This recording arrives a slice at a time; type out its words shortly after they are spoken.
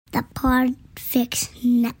the Podfix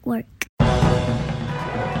Network.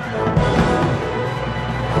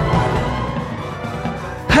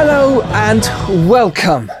 Hello and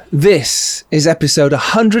welcome. This is episode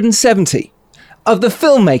 170 of the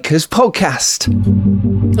Filmmakers Podcast.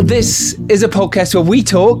 This is a podcast where we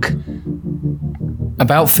talk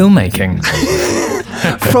about filmmaking.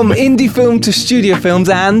 From indie film to studio films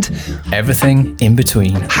and everything in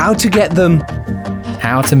between. How to get them.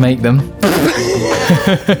 How to make them.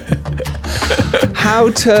 How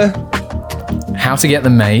to get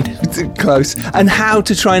them made. Close. And how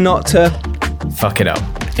to try not to fuck it up,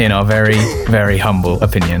 in our very, very humble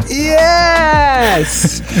opinion.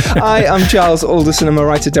 Yes! I am Charles Alderson. I'm a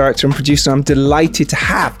writer, director and producer. I'm delighted to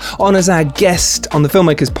have on as our guest on the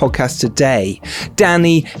Filmmakers Podcast today,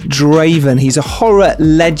 Danny Draven. He's a horror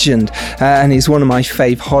legend and he's one of my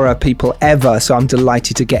fave horror people ever, so I'm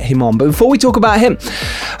delighted to get him on. But before we talk about him,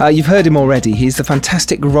 you've heard him already. He's the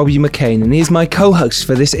fantastic Robbie McCain and he's my co-host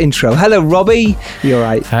for this intro. Hello, Robbie. You all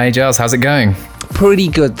right? Hey, Giles. How's it going? Pretty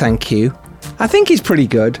good, thank you. I think he's pretty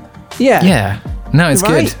good. Yeah. Yeah. No, it's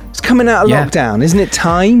right? good. It's coming out of lockdown. Isn't it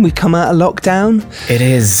time we come out of lockdown? It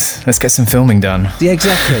is. Let's get some filming done. Yeah,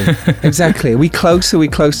 exactly. Exactly. Are we close? Are we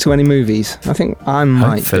close to any movies? I think I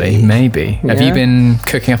might Hopefully, be. maybe. Yeah. Have you been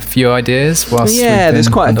cooking up a few ideas whilst we've been there's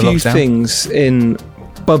quite a few lockdown? things in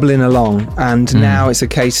bubbling along, and now it's a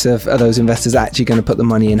case of, are those investors actually going to put the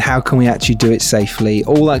money in? How can we actually do it safely?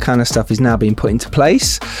 All that kind of stuff is now being put into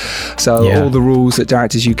place. So all the rules that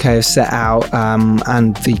Directors UK have set out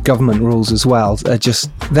and the government rules as well are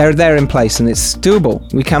just, they're in place and it's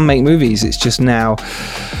doable. We can make movies. It's just now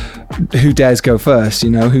who dares go first,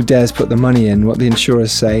 who dares put the money in, what the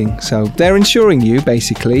insurer's saying. So they're insuring you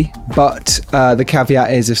basically, but the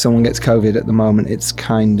caveat is if someone gets COVID at the moment, it's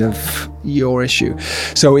kind of your issue.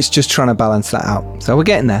 So it's just trying to balance that out. So we're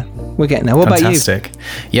getting there. What Fantastic. about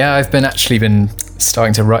you? Yeah, I've been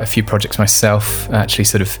starting to write a few projects myself, actually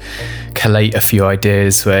sort of collate a few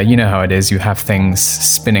ideas where, you know how it is, you have things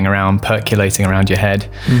spinning around, percolating around your head,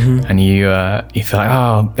 and you feel like,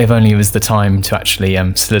 oh, if only it was the time to actually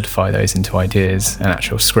solidify those into ideas and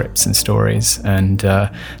actual scripts and stories. And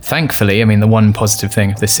thankfully, I mean, the one positive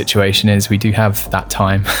thing of this situation is we do have that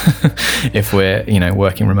time if we're,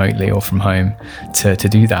 working remotely or from home to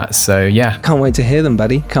do that. So yeah. Can't wait to hear them,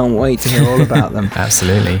 buddy. Can't wait to hear all about them.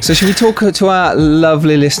 Absolutely. So should we talk to our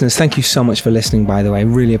lovely listeners? Thank you so much for listening, by the way.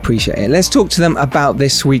 Really appreciate it. Let's talk to them about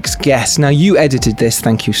this week's guest. Now, you edited this.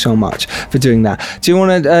 Thank you so much for doing that. Do you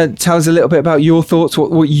want to tell us a little bit about your thoughts,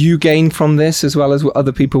 what you gain from this, as well as what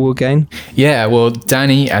other people will gain? Yeah, well,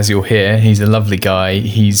 Danny, as you'll hear, he's a lovely guy.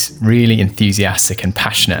 He's really enthusiastic and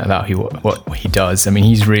passionate about what he does. I mean,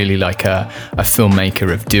 he's really like a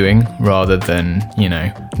filmmaker of doing rather than,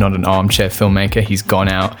 not an armchair filmmaker. He's gone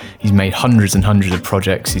out, he's made hundreds and hundreds of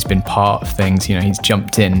projects. He's been part of things, he's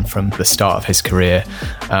jumped in from the start of his career,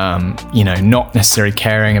 not necessarily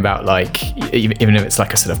caring about even if it's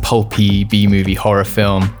like a sort of pulpy B-movie horror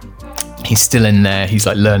film. He's still in there. He's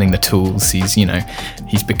like learning the tools. He's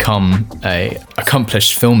become a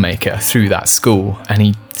accomplished filmmaker through that school,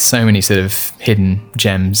 and so many sort of hidden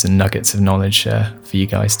gems and nuggets of knowledge for you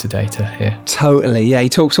guys today to hear. Totally, yeah. He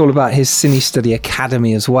talks all about his Cine Study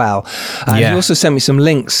Academy as well. He also sent me some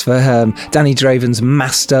links for Danny Draven's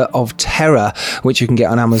Master of Terror, which you can get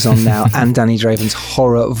on Amazon now, and Danny Draven's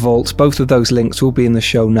Horror Vault. Both of those links will be in the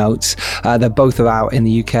show notes. They're both out in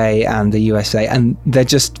the UK and the USA, and they're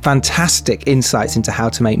just fantastic insights into how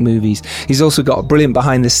to make movies. He's also got a brilliant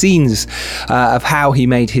behind the scenes of how he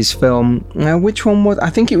made his film. Which one was? I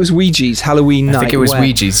think it was Ouija's Halloween Night. I think it was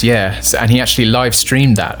Ouija's, yeah. And he actually live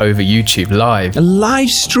streamed that over YouTube live. Live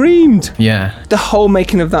streamed? Yeah. The whole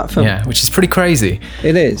making of that film. Yeah, which is pretty crazy.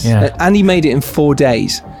 It is. Yeah. And he made it in 4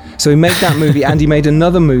 days. So he made that movie and he made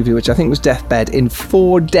another movie, which I think was Deathbed, in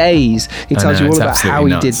 4 days. He tells you all about how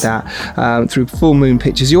he did that through Full Moon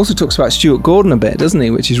Pictures. He also talks about Stuart Gordon a bit, doesn't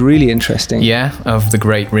he? Which is really interesting. Yeah, of the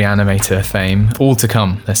great Reanimator fame. All to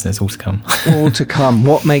come, listeners, all to come. All to come.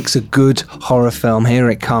 What makes a good horror film? Here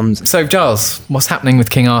it comes. So, Giles, what's happening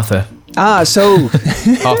with King Arthur? So...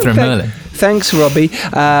 Arthur and Merlin. Thanks, Robbie.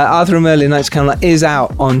 Arthur and Merlin Knights of Camelot is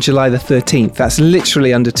out on July the 13th. That's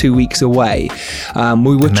literally under 2 weeks away.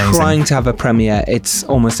 We were trying to have a premiere. It's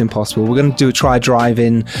almost impossible. We're going to do a try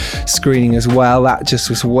drive-in screening as well. That just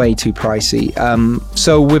was way too pricey.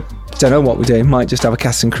 So we're don't know what we're doing. Might just have a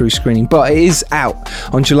cast and crew screening, but it is out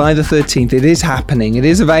on July the 13th. It is happening. It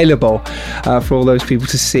is available for all those people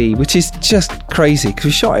to see, which is just crazy because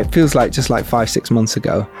we shot it feels like just like 5-6 months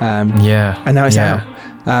ago. And now it's out.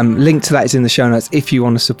 Link to that is in the show notes. If you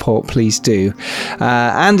want to support, please do.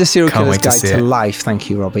 And A Serial Killer's Guide to Life, thank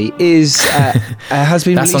you, Robbie, has been That's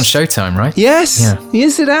released. On Showtime, right? Yes,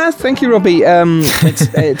 yes, it has. Thank you, Robbie.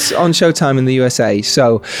 It's on Showtime in the USA,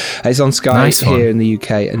 so it's on Sky here in the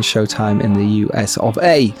UK and Showtime in the US of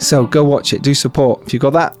A. So go watch it. Do support. If you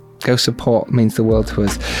got that, go support. It means the world to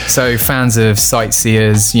us. So fans of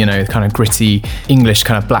Sightseers, kind of gritty English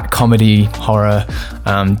kind of black comedy horror,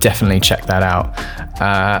 definitely check that out.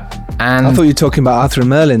 And I thought you were talking about Arthur and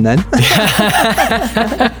Merlin then.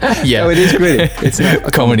 Yeah. Oh, it is gritty. It's not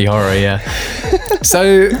a comedy horror, yeah.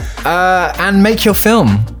 So, and make your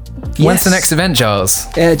film. When's the next event, Giles?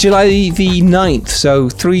 July the 9th, so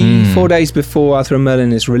 4 days before Arthur and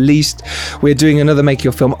Merlin is released. We're doing another Make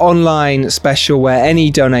Your Film online special where any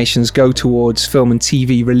donations go towards Film and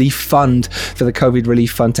TV Relief Fund for the COVID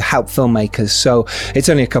Relief Fund to help filmmakers. So it's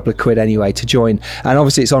only a couple of quid anyway to join. And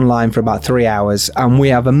obviously it's online for about 3 hours. And we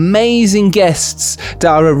have amazing guests.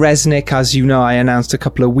 Dara Resnick, as you know, I announced a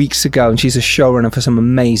couple of weeks ago, and she's a showrunner for some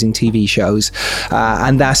amazing TV shows.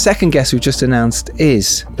 And our second guest we've just announced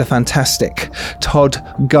is the fantastic Todd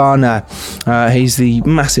Garner. He's the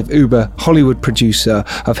massive Uber Hollywood producer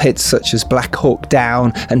of hits such as Black Hawk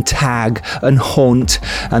Down and Tag and Haunt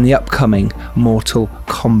and the upcoming Mortal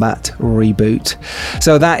Kombat reboot.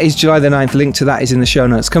 So that is July the 9th. Link to that is in the show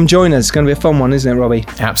notes. Come join us. It's going to be a fun one, isn't it, Robbie?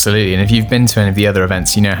 Absolutely. And if you've been to any of the other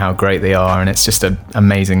events, you know how great they are, and it's just an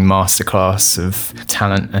amazing masterclass of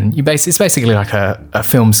talent. And it's basically like a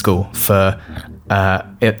film school for are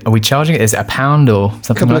we charging it? Is it £1 or something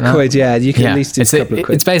like that? A couple of quid, yeah. You can at least do a couple of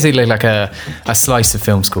quid. It's basically like a slice of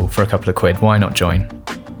film school for a couple of quid. Why not join?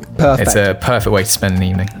 Perfect. It's a perfect way to spend an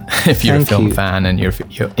evening if you're a film fan and you're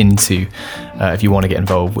into, if you want to get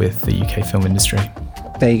involved with the UK film industry.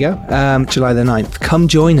 There you go. July the 9th. Come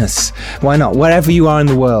join us. Why not? Wherever you are in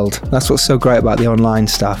the world. That's what's so great about the online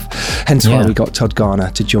stuff. Hence why we got Todd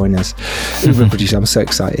Garner to join us. Uber producer. I'm so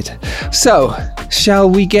excited. So, shall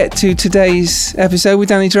we get to today's episode with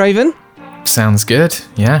Danny Draven? Sounds good.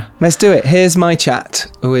 Yeah. Let's do it. Here's my chat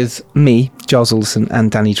with me, Giles Alderson,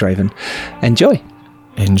 and Danny Draven. Enjoy.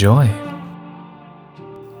 Enjoy.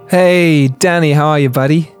 Hey, Danny. How are you,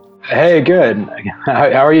 buddy? Hey, good.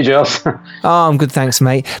 How are you, Giles? Oh, I'm good, thanks,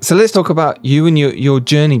 mate. So let's talk about you and your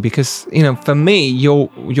journey, because, for me, you're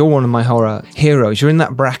one of my horror heroes. You're in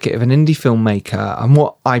that bracket of an indie filmmaker, and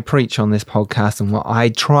what I preach on this podcast and what I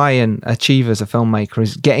try and achieve as a filmmaker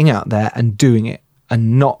is getting out there and doing it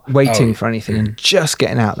and not waiting for anything and just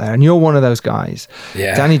getting out there. And you're one of those guys.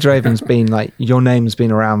 Yeah. Danny Draven's been your name's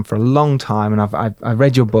been around for a long time, and I've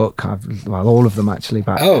read your book. All of them actually,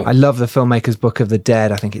 but I love the Filmmaker's Book of the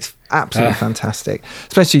Dead. I think it's absolutely fantastic,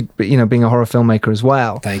 especially being a horror filmmaker as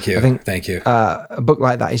well. Thank you. Thank you. A book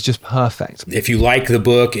like that is just perfect. If you like the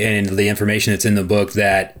book and the information that's in the book,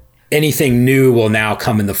 that anything new will now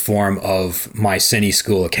come in the form of my Cine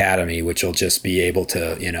School Academy, which will just be able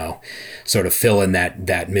to, sort of fill in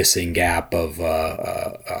that missing gap of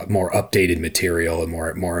more updated material and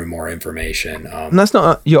more information. And that's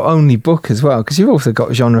not your only book as well, because you've also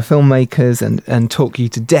got Genre Filmmakers and Talk You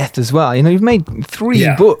to Death as well. You've made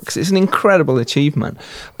 3 books. It's an incredible achievement.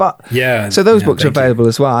 But so those books are available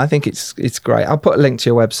as well. I think it's great. I'll put a link to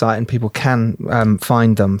your website and people can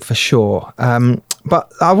find them for sure.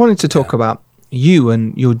 But I wanted to talk about you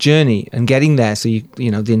and your journey and getting there, so the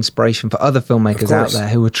inspiration for other filmmakers out there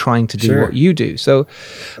who are trying to do what you do. So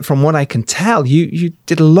from what I can tell, you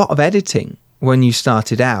did a lot of editing when you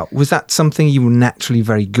started out. Was that something you were naturally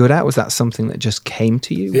very good at? Was that something that just came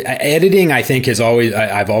to you? Editing, I think,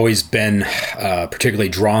 I've always been particularly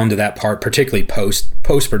drawn to that part, particularly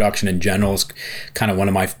post-production in general is kind of one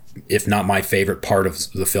of my, if not my favorite part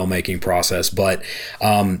of the filmmaking process. But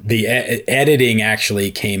the editing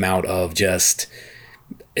actually came out of just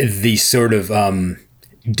the sort of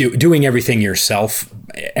doing everything yourself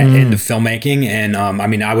into filmmaking. And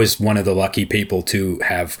I was one of the lucky people to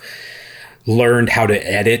have learned how to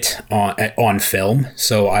edit on film.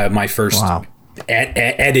 So my first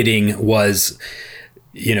editing was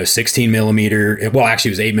 16 millimeter. Well, actually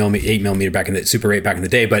it was 8 millimeter back in the Super 8 back in the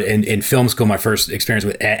day. But in film school, my first experience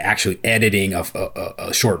with actually editing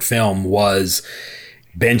a short film was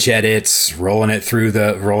bench edits, rolling it through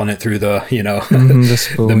the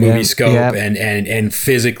the movie scope and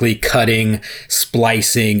physically cutting,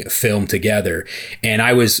 splicing film together. And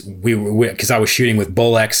because I was shooting with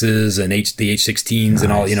Bolexes and the H16s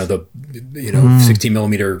and all, the 16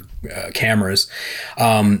 millimeter cameras,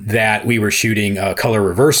 that we were shooting color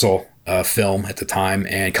reversal film at the time.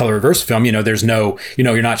 And color reversal film, there's no,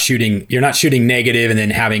 you're not shooting negative and then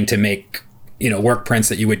having to make work prints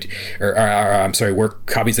that you would, or I'm sorry, work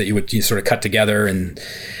copies that you would sort of cut together and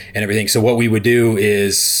everything. So what we would do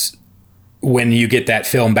is, when you get that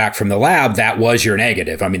film back from the lab, that was your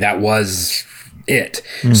negative. I mean, that was it.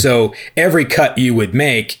 So every cut you would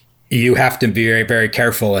make, you have to be very, very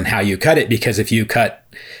careful in how you cut it, because if you cut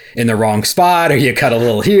in the wrong spot, or you cut a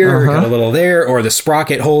little here, or cut a little there, or the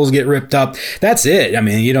sprocket holes get ripped up, that's it. I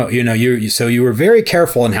mean, so you were very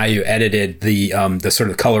careful in how you edited the sort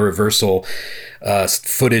of color reversal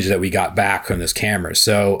footage that we got back from this camera.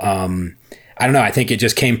 So I don't know. I think it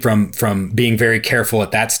just came from being very careful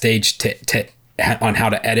at that stage on how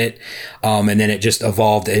to edit, and then it just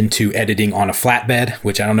evolved into editing on a flatbed,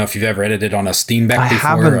 which I don't know if you've ever edited on a Steenbeck before.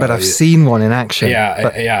 I haven't, but I've seen one in action.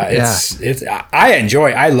 It's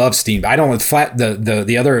I love Steenbeck. I don't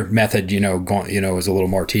the other method, is a little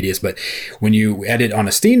more tedious, but when you edit on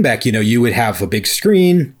a Steenbeck, you would have a big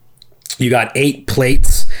screen. You got 8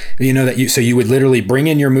 plates, so you would literally bring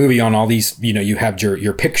in your movie on all these, you have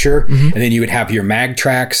your picture, and then you would have your mag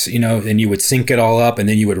tracks, and you would sync it all up, and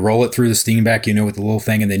then you would roll it through the Steenbeck, with the little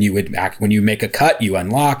thing. And then you would when you make a cut, you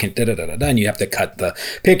unlock and and you have to cut the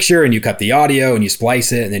picture, and you cut the audio, and you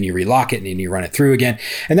splice it, and then you relock it, and then you run it through again.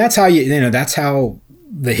 And that's how that's how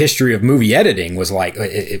the history of movie editing was like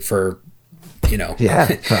for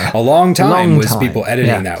a long time was people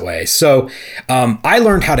editing that way. So I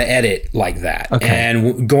learned how to edit like that. Okay.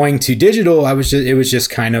 And going to digital, it was just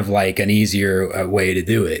kind of like an easier way to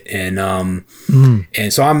do it. And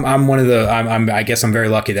and so I guess I'm very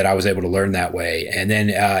lucky that I was able to learn that way. And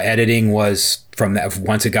then editing was from that.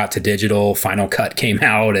 Once it got to digital, Final Cut came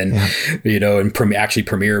out, and and actually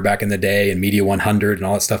Premiere back in the day, and Media 100 and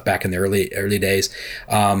all that stuff back in the early days.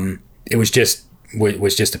 It was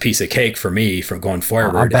just a piece of cake for me from going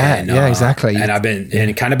forward. I bet. Exactly. And I've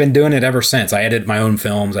been kind of been doing it ever since. I edit my own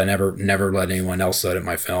films. I never let anyone else edit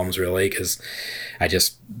my films, really, because I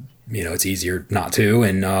just, it's easier not to.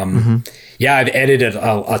 And I've edited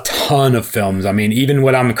a ton of films. I mean, even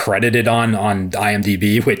what I'm credited on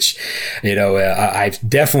IMDb, which, I've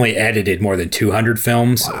definitely edited more than 200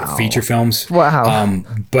 films, feature films. Wow.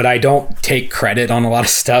 But I don't take credit on a lot of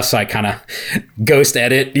stuff, so I kind of ghost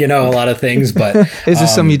edit, a lot of things. But is there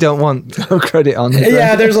some you don't want credit on?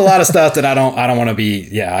 Yeah, there's a lot of stuff that I don't want to be.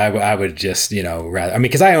 Yeah, I would just, rather. I mean,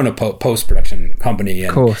 because I own a post production company,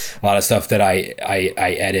 and a lot of stuff that I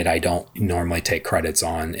edit, I don't normally take credits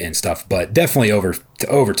on and stuff. But definitely over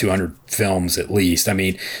 200 films at least. I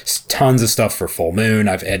mean, tons of stuff for Full Moon.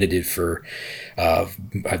 I've edited for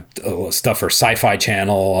stuff for Sci-Fi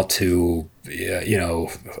Channel to Disney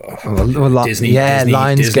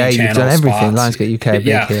Lionsgate. You've done everything. Spots. Lionsgate UK.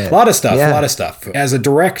 A lot of stuff. As a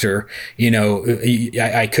director,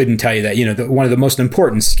 I couldn't tell you that. One of the most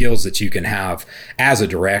important skills that you can have as a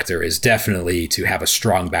director is definitely to have a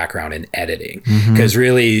strong background in editing, because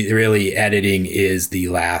really editing is the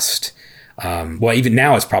last. Even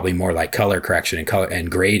now it's probably more like color correction and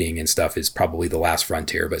grading and stuff is probably the last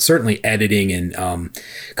frontier, but certainly editing and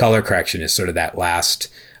color correction is sort of that last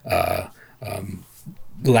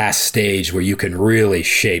stage where you can really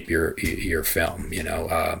shape your film,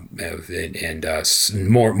 and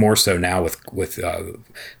more so now with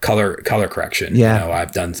color correction.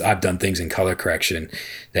 I've done things in color correction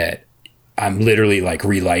that I'm literally like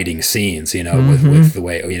relighting scenes, with the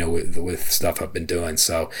way, with stuff I've been doing.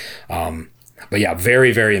 So, but yeah,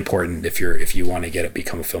 very, very important if you want to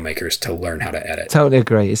become a filmmaker is to learn how to edit. Totally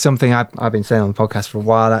agree. It's something I've been saying on the podcast for a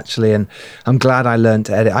while, actually, and I'm glad I learned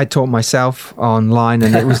to edit. I taught myself online,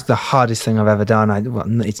 and it was the hardest thing I've ever done.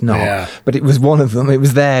 It's not, but it was one of them. It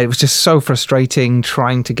was there. It was just so frustrating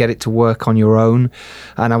trying to get it to work on your own.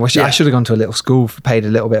 And I wish I should have gone to a little school, paid a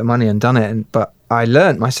little bit of money and done it. But I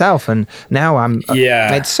learned myself, and now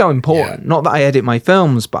it's so important. Not that I edit my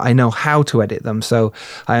films, but I know how to edit them. So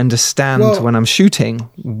I understand when I'm shooting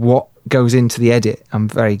what goes into the edit. I'm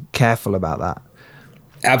very careful about that.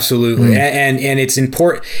 Absolutely. And it's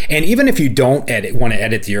important. And even if you don't want to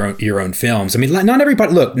edit your own films, I mean,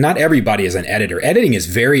 not everybody is an editor. Editing is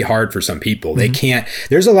very hard for some people. They can't,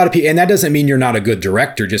 there's a lot of people, and that doesn't mean you're not a good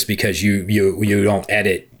director just because you don't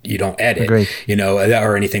edit. You don't edit, Agreed.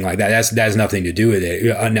 Or anything like that. That has nothing to do with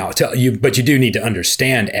it. But you do need to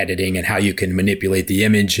understand editing and how you can manipulate the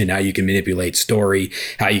image and how you can manipulate story,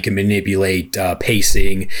 how you can manipulate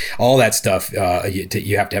pacing, all that stuff.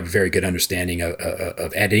 You have to have a very good understanding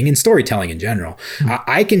of editing and storytelling in general.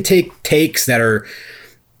 I can take takes that are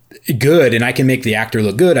good, and I can make the actor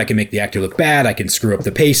look good. I can make the actor look bad. I can screw up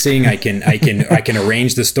the pacing. I can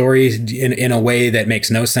arrange the story in a way that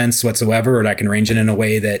makes no sense whatsoever, or I can arrange it in a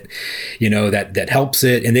way that, that helps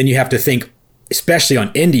it. And then you have to think especially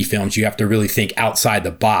on indie films, you have to really think outside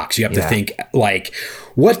the box. You have to think like,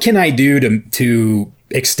 what can I do to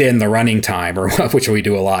extend the running time, or which we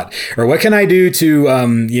do a lot, or what can I do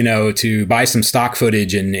to to buy some stock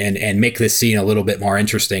footage and make this scene a little bit more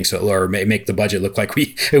interesting, or make the budget look like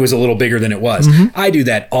it was a little bigger than it was. I do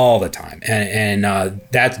that all the time, and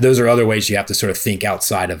those are other ways you have to sort of think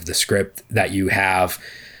outside of the script that you have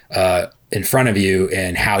in front of you,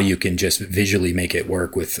 and how you can just visually make it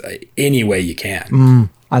work with any way you can.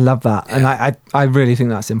 I love that. And I really think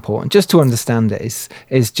that's important. Just to understand it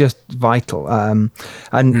is just vital. And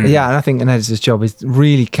I think an editor's job this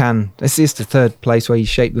is the third place where you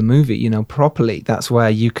shape the movie, properly. That's where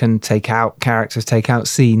you can take out characters, take out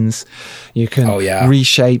scenes. You can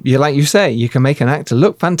reshape. Like you say, you can make an actor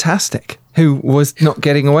look fantastic who was not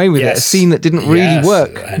getting away with it. A scene that didn't really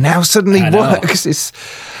work now suddenly works. It's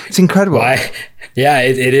incredible. Well,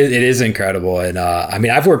 it is incredible. And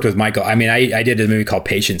I've worked with Michael. I did a movie called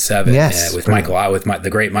Patient 7 with the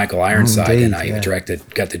great Michael Ironside, and I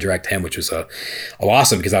got to direct him, which was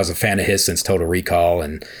awesome, because I was a fan of his since Total Recall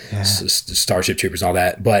and Starship Troopers and all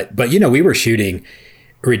that. But we were shooting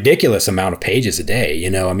a ridiculous amount of pages a day.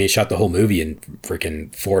 I shot the whole movie in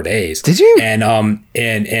freaking 4 days. Did you? And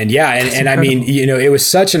it was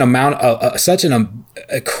such an amount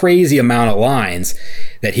a crazy amount of lines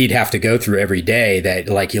that he'd have to go through every day, that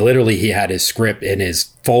he had his script in his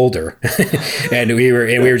folder and we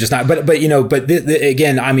were just not,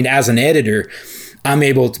 again, as an editor,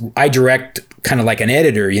 I direct kind of like an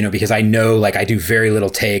editor, because I know, I do very little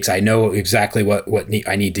takes. I know exactly what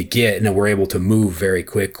I need to get, and then we're able to move very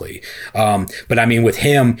quickly. With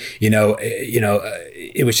him,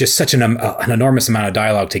 it was just such an enormous amount of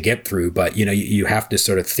dialogue to get through, but you have to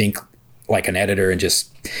sort of think like an editor and just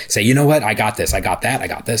say, you know what, I got this, I got that, I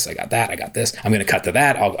got this, I got that, I got this. I'm going to cut to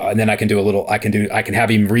that, and then I can have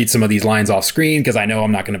him read some of these lines off screen, because I know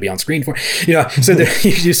I'm not going to be on screen for, So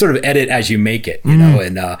you sort of edit as you make it,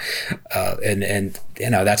 and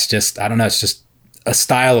that's just, I don't know, it's just a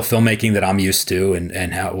style of filmmaking that I'm used to,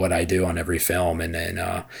 and what I do on every film, and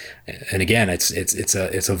again, it's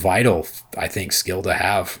a vital, I think, skill to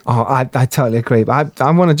have. Oh, I totally agree. But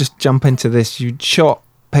I want to just jump into this. You shot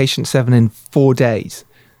Patient 7 in 4 days.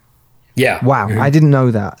 Yeah. Wow. I didn't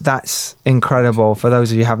know that. That's incredible. For those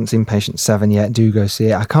of you who haven't seen Patient 7 yet, do go see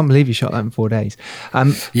it. I can't believe you shot that in 4 days.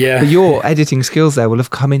 But your editing skills there will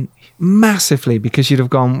have come in massively, because you'd have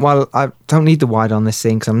gone, well, I don't need the wide on this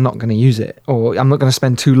scene because I'm not going to use it, or I'm not going to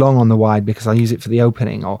spend too long on the wide because I'll use it for the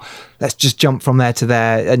opening, or let's just jump from there to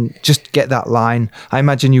there and just get that line. I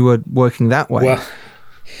imagine you were working that way. Well,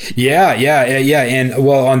 yeah. And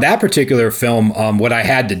on that particular film, what I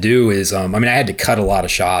had to do is, I had to cut a lot of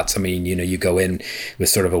shots. You go in with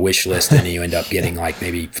sort of a wish list and you end up getting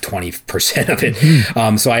maybe 20% of it.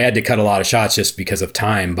 So I had to cut a lot of shots just because of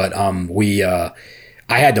time. But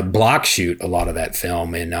I had to block shoot a lot of that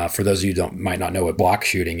film. And for those of you who might not know what block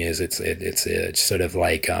shooting is, it's sort of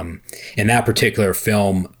like, in that particular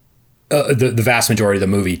film, the vast majority of the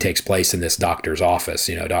movie takes place in this doctor's office,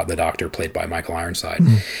 the doctor played by Michael Ironside.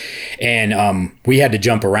 And we had to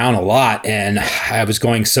jump around a lot, and I was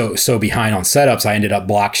going so behind on setups, I ended up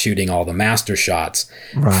block shooting all the master shots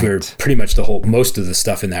for pretty much most of the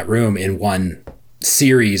stuff in that room in one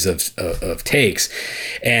series of takes.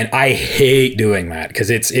 And I hate doing that, because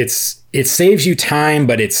it saves you time,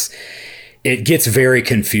 but it gets very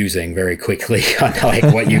confusing very quickly on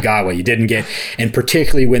what you got, what you didn't get, and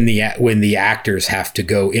particularly when the actors have to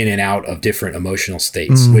go in and out of different emotional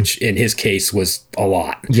states, which in his case was a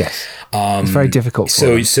lot. Yes, it's very difficult.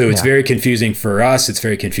 So it's very confusing for us. It's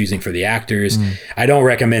very confusing for the actors. I don't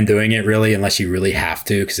recommend doing it really unless you really have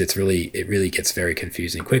to, because it really gets very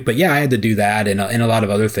confusing quick. But yeah, I had to do that and a lot of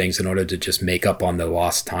other things in order to just make up on the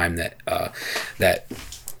lost time that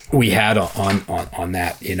we had on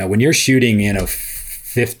that. When you're shooting,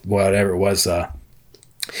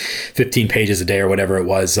 15 pages a day or whatever it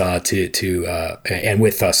was, and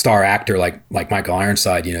with a star actor like Michael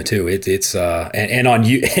Ironside, too, it's and on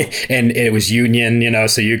you, and it was union,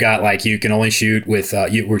 so you got you can only shoot with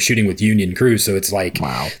we're shooting with union crews, so it's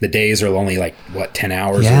the days are only 10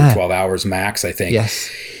 hours or 12 hours max, I think.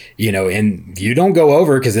 Yes. And you don't go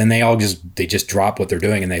over, because then they just drop what they're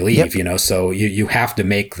doing and they leave, so you have to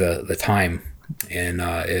make the time, and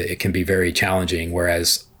it can be very challenging.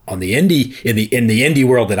 Whereas on the indie, in the indie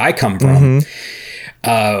world that I come from,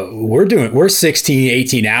 we're 16,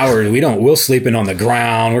 18 hours. We're sleeping on the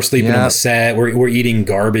ground. We're sleeping on the set. We're eating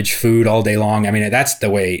garbage food all day long. That's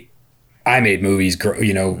the way I made movies, when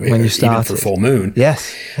you started, even for Full Moon.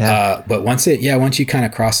 Yes. Yeah. But once you kind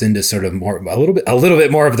of cross into sort of a little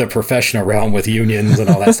bit more of the professional realm with unions and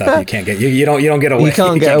all that stuff, you can't get you don't get away. You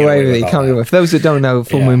can't get away with it. You can't get away. For those that don't know,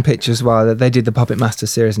 Full Moon Pictures, well, they did the Puppet Master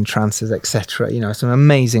series and Trances, etc. Some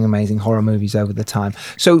amazing horror movies over the time.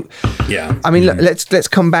 So, I mean, let's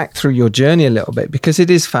come back through your journey a little bit, because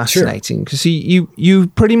it is fascinating. Because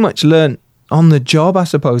you pretty much learned on the job, I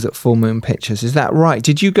suppose, at Full Moon Pictures. Is that right?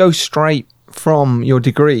 Did you go straight from your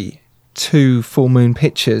degree to Full Moon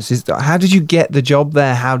Pictures? How did you get the job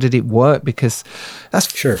there? How did it work? Because that's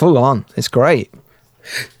full on. It's great.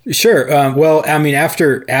 Sure. Well, I mean,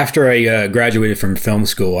 after I graduated from film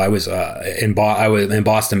school, I was in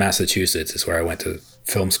Boston, Massachusetts, is where I went to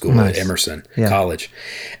film school at Emerson College.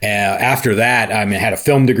 After that, I mean, I had a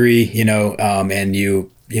film degree, and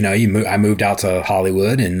I moved out to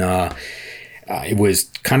Hollywood, and I was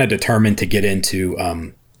kind of determined to get into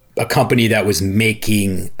a company that was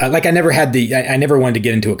making, I never wanted to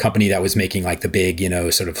get into a company that was making like the big,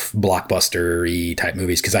 sort of blockbuster-y type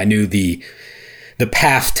movies, because I knew the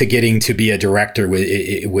path to getting to be a director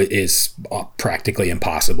is practically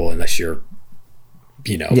impossible unless you're,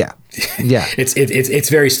 it's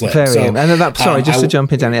very slim. And at that, to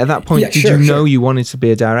jump in, Danny, at that point, did you know you wanted to be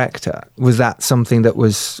a director? Was that something that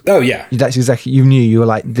was? Oh yeah, that's exactly. You knew, you were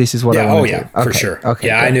like, this is what I want to do. For sure. Okay,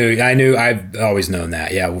 yeah, good. I knew. I've always known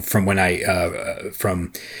that. Yeah, from when I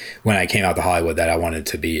came out to Hollywood, that I wanted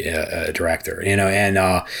to be a director.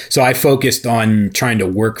 And so I focused on trying to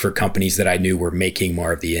work for companies that I knew were making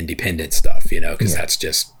more of the independent stuff. Because that's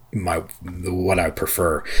just what I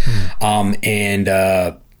prefer.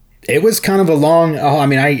 It was kind of a long,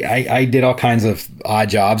 I did all kinds of odd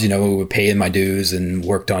jobs, paying my dues, and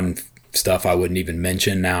worked on stuff I wouldn't even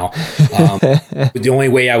mention now. The only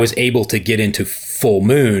way I was able to get into Full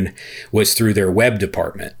Moon was through their web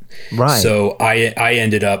department. Right. So I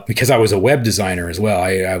ended up, because I was a web designer as well,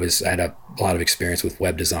 I had a lot of experience with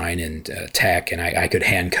web design and tech, and I could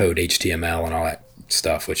hand code HTML and all that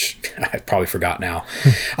stuff, which I probably forgot now.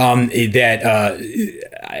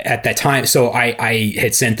 At that time, so I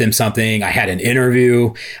had sent them something. I had an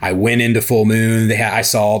interview. I went into Full Moon. I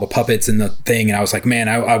saw all the puppets in the thing, and I was like, man,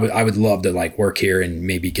 I would love to like work here and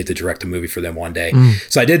maybe get to direct a movie for them one day.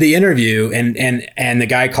 So I did the interview, and the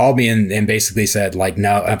guy called me and basically said like,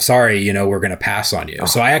 no, I'm sorry, we're going to pass on you.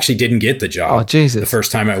 So I actually didn't get the job. Oh, Jesus. The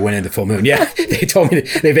first time I went into Full Moon. Yeah.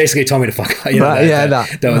 They basically told me to fuck,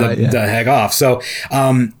 the heck off. So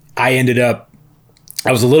I ended up,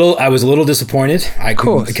 I was a little disappointed.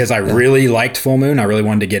 Because I really liked Full Moon. I really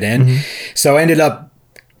wanted to get in. So I ended up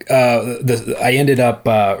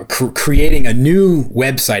creating a new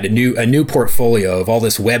website, a new portfolio of all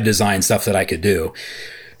this web design stuff that I could do.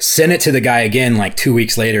 Sent it to the guy again like 2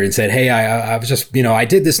 weeks later and said, hey, I was just, I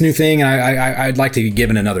did this new thing, and I'd like to be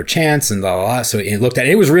given another chance, and blah, blah, blah. So he looked at it.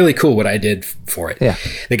 It was really cool what I did for it. Yeah.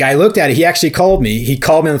 The guy looked at it. He actually called me. He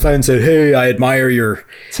called me on the phone and said, hey, I admire your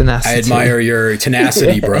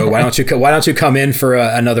tenacity, bro. Why don't you come in for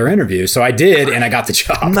another interview? So I did, and I got the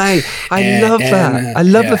job. Mate, I love that. I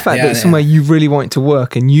love the fact that somewhere you really wanted to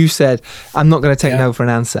work, and you said, I'm not going to take no for an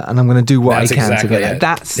answer, and I'm going to do what I can to get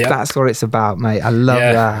that. That's what it's about, mate. I love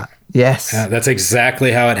that. Yes. That's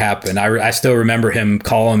exactly how it happened. I still remember him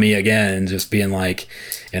calling me again and just being like,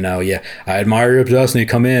 I admire your tenacity,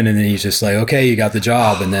 come in. And then he's just like, okay, you got the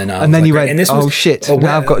job. And then you went,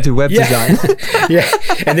 now I've got to do web design. Yeah.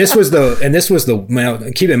 And this was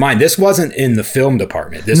the keep in mind, this wasn't in the film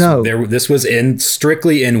department. This was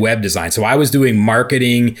strictly in web design. So I was doing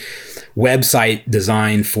marketing, website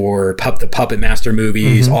design for the Puppet Master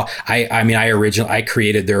movies. I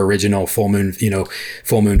created their original Full Moon,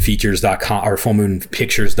 FullMoonFeatures.com or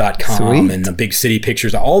FullMoonPictures.com and the Big City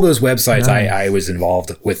Pictures. All those websites, nice. I was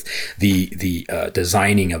involved with the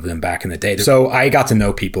designing of them back in the day. So I got to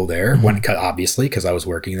know people there, obviously, because I was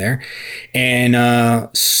working there, and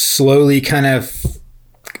slowly kind of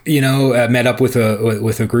met up with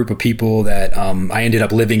a group of people that I ended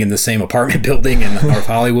up living in the same apartment building in North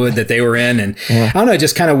Hollywood that they were in, and I don't know,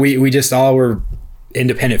 just kind of we just all were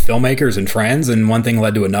independent filmmakers and friends, and one thing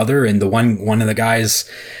led to another, and one of the guys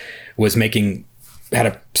had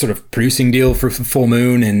a sort of producing deal for Full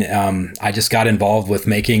Moon, and I just got involved with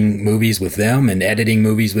making movies with them and editing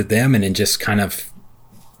movies with them, and then just kind of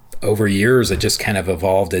over years, it just kind of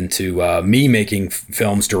evolved into me making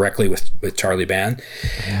films directly with Charlie Band.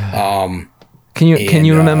 Yeah. Can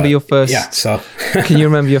you remember your first? Yeah. So can you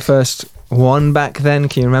remember your first one back then?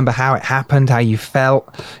 Can you remember how it happened? How you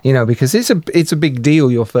felt? Because it's a big deal.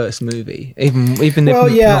 Your first movie, even if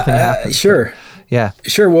nothing happened. Sure. Yeah.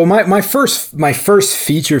 Sure. Well, my first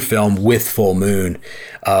feature film with Full Moon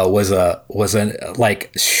was a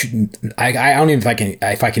like I don't even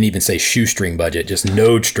if I can even say shoestring budget, just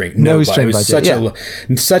no budget. It was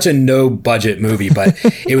such a no budget movie, but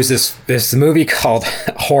it was this movie called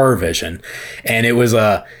Horror Vision, and it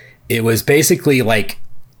was basically like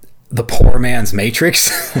the poor man's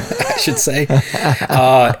Matrix, I should say.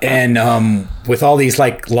 And with all these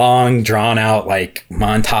like long drawn out like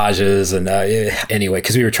montages and anyway,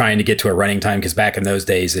 because we were trying to get to a running time, because back in those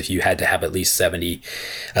days, if you had to have at least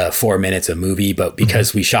 74 minutes a movie, but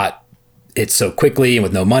because we shot it so quickly and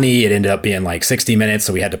with no money, it ended up being like 60 minutes.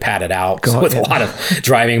 So we had to pad it out with a lot of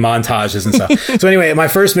driving montages and stuff. So anyway, my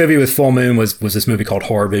first movie with Full Moon was this movie called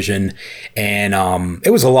Horror Vision. And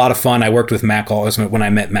it was a lot of fun. I worked with when I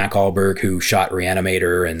met Mac Allberg, who shot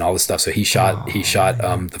Reanimator and all this stuff. So he shot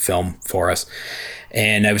the film for us.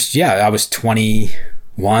 And I was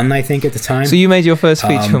 21, I think, at the time. So you made your first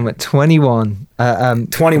feature film at 21.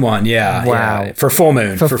 21, yeah. Wow. Yeah. For Full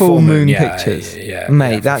Moon. For Full Moon yeah, Pictures. Yeah,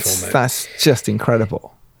 mate, that's just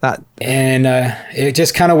incredible. And it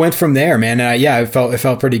just kind of went from there, man. It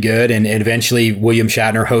felt pretty good. And eventually William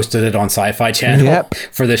Shatner hosted it on Sci-Fi Channel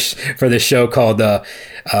for this show called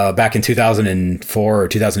back in 2004 or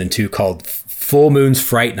 2002 called Full Moon's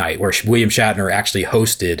Fright Night, where William Shatner actually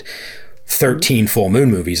hosted 13 Full Moon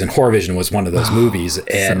movies, and Horror Vision was one of those movies.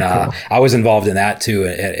 And so cool. I was involved in that too,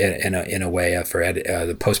 in a way for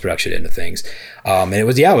the post-production end of things. And it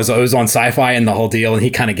was on Sci-Fi and the whole deal. And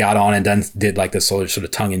he kind of got on and did like this sort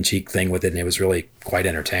of tongue-in-cheek thing with it, and it was really quite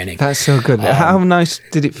entertaining. That's so good. How nice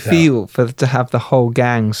did it feel to have the whole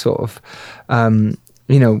gang sort of,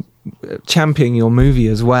 championing your movie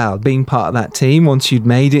as well, being part of that team once you'd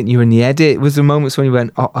made it and you were in the edit? Was there moments when you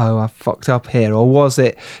went, I fucked up here? Or was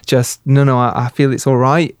it just, no, I feel it's all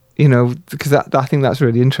right? Because I think that's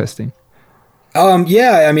really interesting. I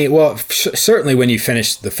mean, well, certainly when you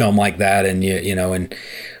finish the film like that, and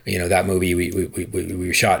that movie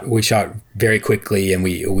we shot very quickly,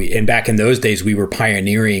 and back in those days we were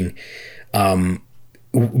pioneering,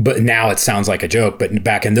 but now it sounds like a joke, but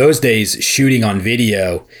back in those days, shooting on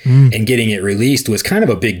video and getting it released was kind of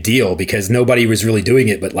a big deal, because nobody was really doing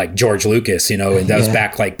it but like George Lucas, and that was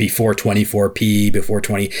back like before 24p, before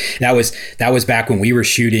 20. That was back when we were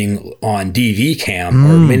shooting on DV cam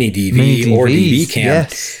or mini DV or DV cam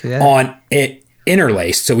on it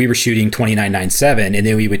interlaced. So we were shooting 29:9:7, and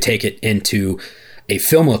then we would take it into a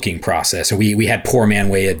film looking process. And we had poor man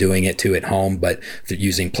way of doing it too at home, but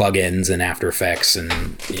using plugins and After Effects and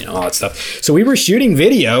all that stuff. So we were shooting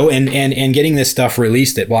video and getting this stuff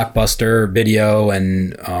released at Blockbuster Video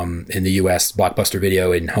and in the US, Blockbuster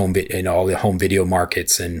Video and all the home video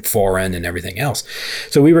markets and foreign and everything else.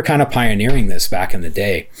 So we were kind of pioneering this back in the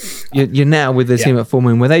day. You're now with the team at Full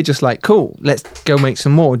Moon. Were they just like, cool, let's go make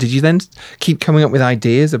some more? Did you then keep coming up with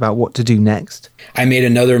ideas about what to do next? I made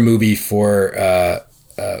another movie for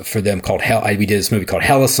them called Hell. We did this movie called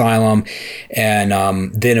Hell Asylum, and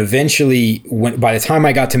then eventually, by the time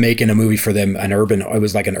I got to making a movie for them, it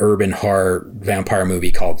was like an urban horror vampire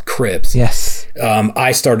movie called Cribs. Yes.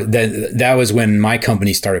 I started. That was when my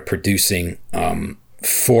company started producing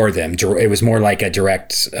for them. It was more like a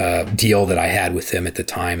direct deal that I had with them at the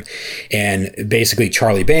time, and basically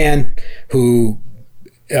Charlie Band, who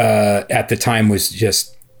at the time was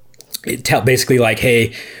just. Basically like,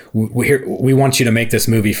 hey, we want you to make this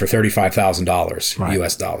movie for $35,000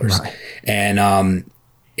 US dollars. Right. And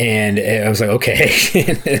I was like, okay.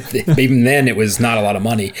 Even then it was not a lot of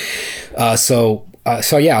money. So I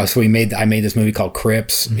made this movie called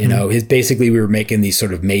Crips. Basically we were making these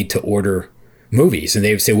sort of made to order movies, and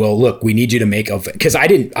they would say, well, look, we need you to make because I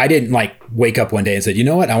didn't like wake up one day and said, you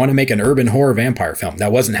know what, I want to make an urban horror vampire film.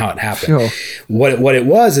 That wasn't how it happened. Sure. What it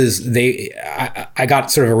was is I got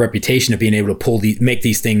sort of a reputation of being able to make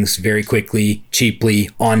these things very quickly, cheaply,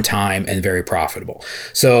 on time, and very profitable.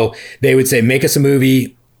 So they would say, make us a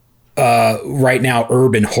movie. Right now,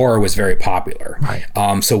 urban horror was very popular.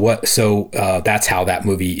 Right. So that's how that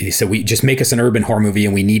movie. He said, we just make us an urban horror movie,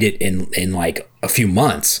 and we need it in like a few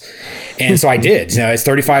months. And so I did. It's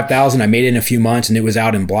 $35,000. I made it in a few months, and it was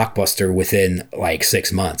out in Blockbuster within like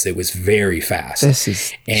 6 months. It was very fast. This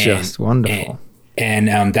is just wonderful.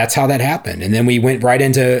 And that's how that happened. And then we went right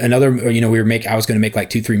into another. I was going to make like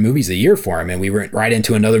 2-3 movies a year for him, and we went right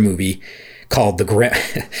into another movie called the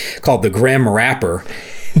Grim Rapper.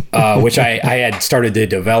 Which I had started to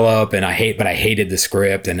develop, and I hated the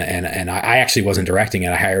script, and I actually wasn't directing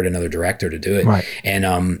it. I hired another director to do it, right. And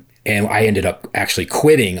I ended up actually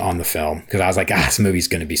quitting on the film because I was like, this movie's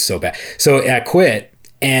going to be so bad. So I quit,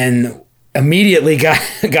 and immediately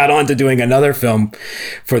got on to doing another film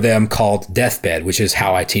for them called Deathbed, which is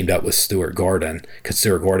how I teamed up with Stuart Gordon, because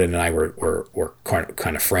Stuart Gordon and I were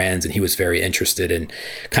kind of friends, and he was very interested in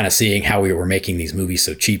kind of seeing how we were making these movies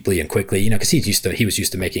so cheaply and quickly, because he was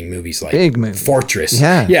used to making movies like big movies. Fortress.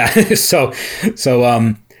 Yeah. so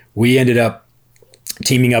we ended up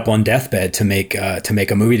teaming up on Deathbed to make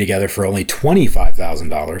a movie together for only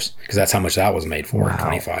 $25,000, because that's how much that was made for. Wow.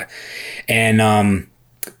 25. And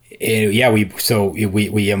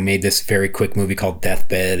we made this very quick movie called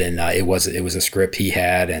Deathbed, and it was a script he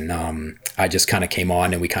had, and I just kind of came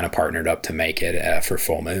on, and we kind of partnered up to make it for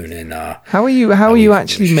Full Moon. And how are you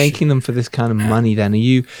actually making them for this kind of money? Then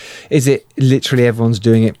is it literally everyone's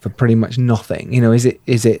doing it for pretty much nothing? Is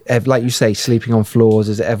it like you say, sleeping on floors?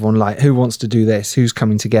 Is it everyone like, who wants to do this? Who's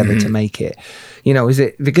coming together to make it? Is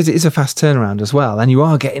it because it is a fast turnaround as well, and you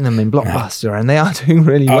are getting them in Blockbuster, and they are doing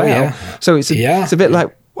really well. Yeah. So it's a bit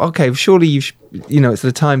like, okay, surely it's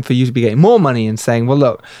the time for you to be getting more money and saying, well,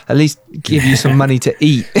 look, at least give you some money to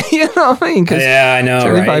eat. You know what I mean? Yeah, I know.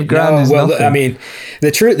 25 grand is nothing. I mean,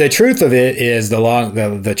 the truth of it is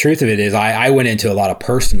the truth of it is I went into a lot of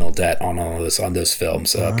personal debt on those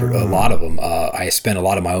films. A lot of them. I spent a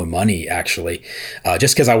lot of my own money actually,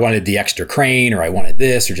 just because I wanted the extra crane, or I wanted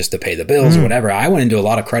this, or just to pay the bills or whatever. I went into a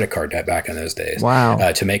lot of credit card debt back in those days.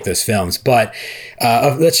 Wow. To make those films. But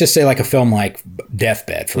let's just say like a film like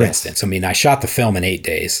Deathbed, for instance. I mean, I shot the film in 8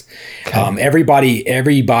 days. Okay. Everybody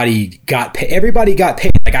got paid.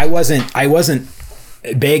 Like I wasn't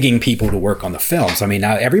begging people to work on the films. I mean,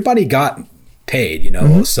 everybody got paid,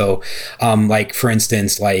 So, like for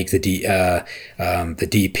instance, like the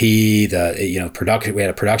DP, the production. We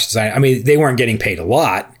had a production designer. I mean, they weren't getting paid a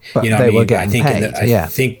lot. But they were getting paid. I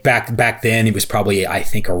think back then it was probably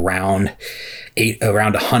around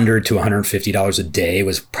 $100 to $150 a day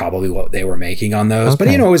was probably what they were making on those. Okay.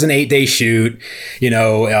 But it was an 8-day shoot.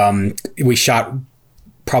 We shot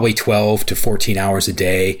probably 12 to 14 hours a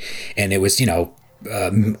day, and it was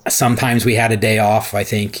sometimes we had a day off, I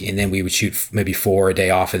think, and then we would shoot maybe 4 a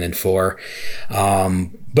day off, and then 4.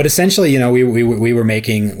 But essentially,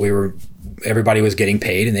 everybody was getting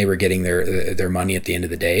paid, and they were getting their money at the end of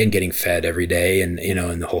the day, and getting fed every day, and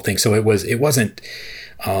and the whole thing. So it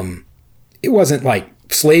wasn't like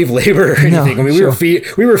slave labor or anything. No, I mean, sure.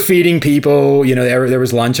 we were feeding people. There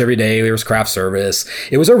was lunch every day. There was craft service.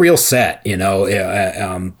 It was a real set.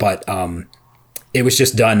 But it was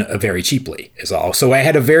just done very cheaply, is all. So I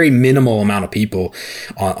had a very minimal amount of people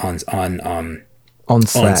on set.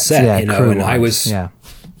 And I was. Yeah.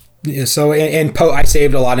 So I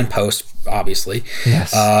saved a lot in post, obviously.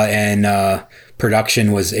 Yes. And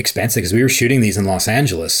production was expensive because we were shooting these in Los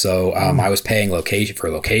Angeles. So I was paying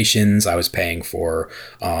locations. I was paying for.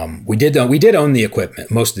 We did own the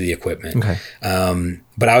equipment, most of the equipment. Okay.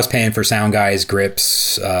 But I was paying for sound guys,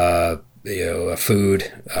 grips, food,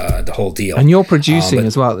 the whole deal. And you're producing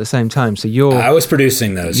as well at the same time. So I was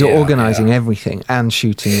producing those. You're organizing everything and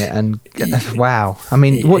shooting it. And wow. I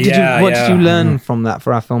mean, what did you learn from that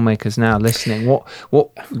for our filmmakers now listening?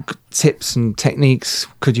 What tips and techniques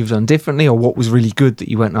could you have done differently, or what was really good that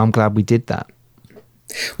you went, I'm glad we did that?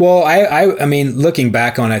 Well, I mean, looking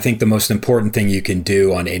back on, I think the most important thing you can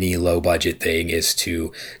do on any low budget thing is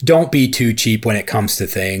to don't be too cheap when it comes to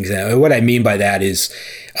things. And what I mean by that is,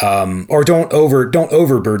 or don't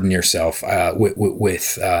overburden yourself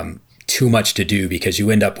with too much to do, because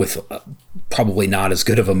you end up with probably not as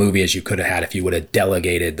good of a movie as you could have had if you would have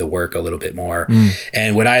delegated the work a little bit more.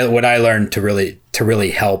 And what I learned to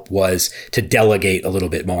really help was to delegate a little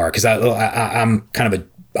bit more, because I'm kind of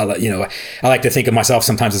I like to think of myself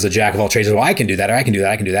sometimes as a jack of all trades. Well, I can do that, or I can do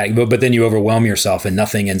that. But then you overwhelm yourself and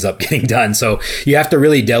nothing ends up getting done. So you have to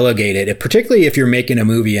really delegate it, particularly if you're making a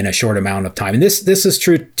movie in a short amount of time. And this is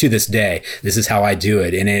true to this day. This is how I do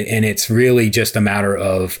it. And it's really just a matter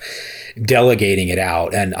of delegating it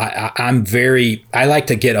out. And I like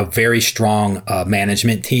to get a very strong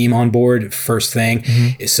management team on board first thing.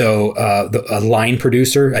 So a line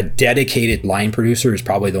producer, a dedicated line producer is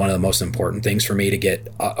probably one of the most important things for me to get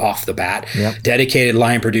off the bat. Yep. Dedicated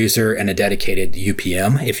line producer and a dedicated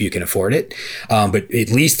UPM if you can afford it. But at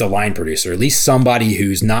least a line producer, at least somebody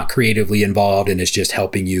who's not creatively involved and is just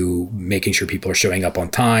helping you, making sure people are showing up on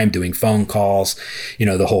time, doing phone calls,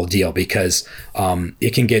 the whole deal, because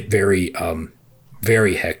it can get very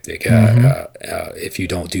hectic if you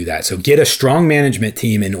don't do that. So get a strong management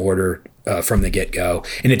team in order from the get-go.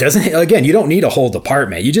 And it doesn't, again, you don't need a whole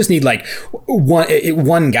department. You just need like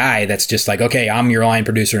one guy that's just like, okay, I'm your line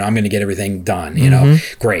producer and I'm going to get everything done, you know,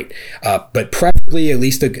 great. But preferably at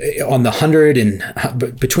least on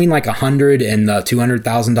the between like $100,000 and the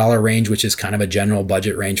 $200,000 range, which is kind of a general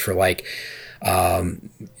budget range for like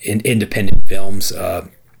independent films,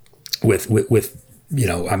 with you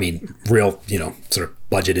know, I mean, real, you know, sort of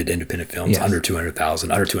budgeted independent films, under 200,000,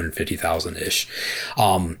 under 250,000 ish.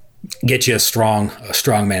 Get you a strong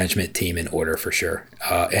management team in order for sure.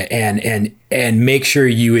 And make sure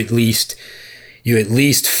you at least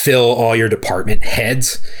fill all your department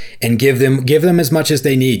heads and give them as much as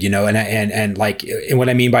they need, you know, and what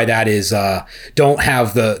I mean by that is, don't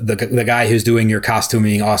have the guy who's doing your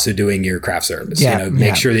costuming also doing your craft service, you know,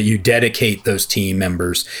 make sure that you dedicate those team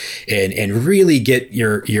members and really get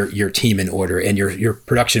your team in order, and your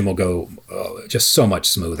production will go just so much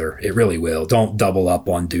smoother. It really will. Don't double up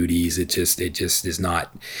on duties. It just is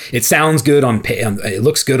not, it sounds good it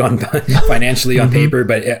looks good on financially on paper,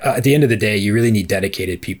 but at the end of the day, you really need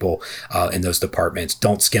dedicated people in those departments.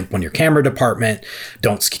 Don't skimp on your camera department.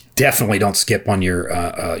 Definitely don't skip on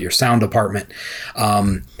your sound department.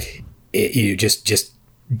 You just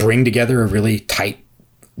bring together a really tight,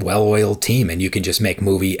 well-oiled team, and you can just make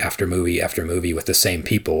movie after movie after movie with the same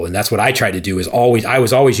people. And that's what I try to do. I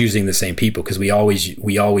was always using the same people, because we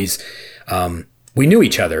knew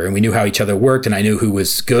each other and we knew how each other worked, and I knew who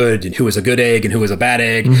was good and who was a good egg and who was a bad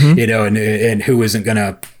egg, you know, and who wasn't going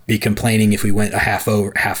to be complaining if we went half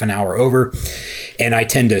an hour over. And I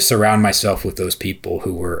tend to surround myself with those people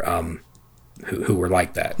who were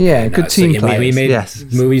like that. Yeah, and, good team players. We made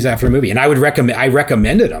movies after movie, and I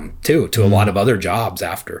recommended them too to a lot of other jobs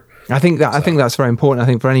after. I think that's very important. I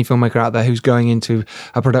think for any filmmaker out there who's going into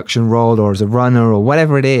a production role, or as a runner, or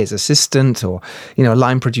whatever it is, assistant, or, you know,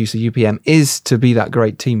 line producer, UPM, is to be that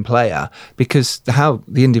great team player, because how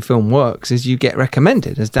the indie film works is you get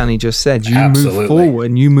recommended, as Danny just said. You move forward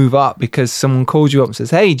and you move up because someone calls you up and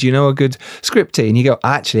says, hey, do you know a good scriptie? And you go,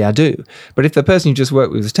 actually, I do. But if the person you just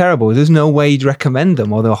worked with is terrible, there's no way you'd recommend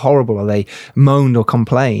them, or they're horrible, or they moaned or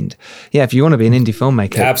complained. Yeah, if you want to be an indie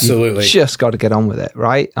filmmaker, you just got to get on with it,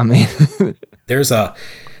 right? I mean, there's a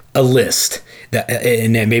list that,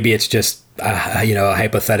 and maybe it's just you know, a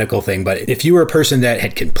hypothetical thing, but if you were a person that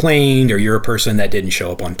had complained, or you're a person that didn't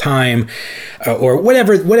show up on time, or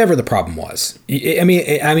whatever the problem was, I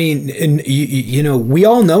mean, and you know, we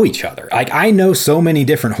all know each other. Like, I know so many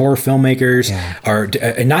different horror filmmakers, or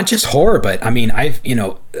not just horror, but I mean, I've, you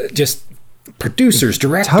know, just producers,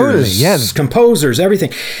 directors, composers,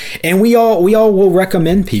 everything, and we all will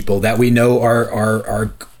recommend people that we know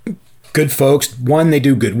are good folks. One, they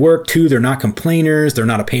do good work. Two, they're not complainers. They're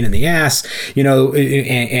not a pain in the ass, you know,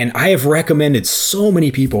 and I have recommended so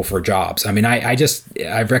many people for jobs. I mean,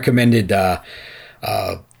 I've recommended, there's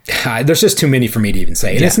just too many for me to even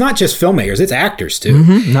say. And it's not just filmmakers, it's actors too.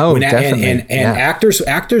 No, definitely. And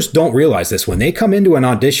actors don't realize this. When they come into an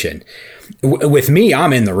audition, with me,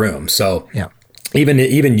 I'm in the room. So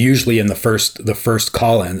even usually in the first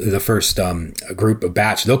call in, the first group of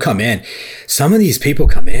batch, they'll come in. Some of these people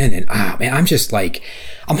come in, and man, I'm just like,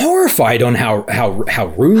 I'm horrified on how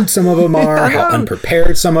rude some of them are, how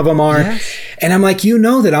unprepared some of them are. And I'm like, you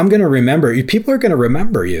know that I'm going to remember you. People are going to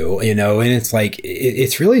remember you, you know, and it's like,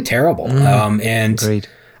 it's really terrible. Agreed.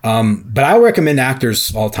 But I'll recommend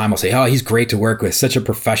actors all the time. I'll say, oh, he's great to work with, such a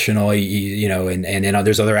professional, you know, and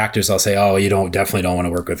there's other actors I'll say, oh, definitely don't want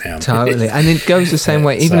to work with him. Totally. And it goes the same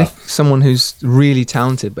way, even if someone who's really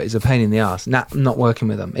talented but is a pain in the ass, not working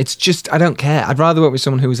with them. It's just, I don't care. I'd rather work with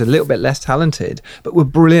someone who was a little bit less talented but were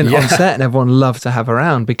brilliant on set, and everyone loved to have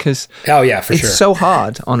around, because it's so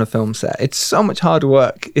hard on a film set. It's so much hard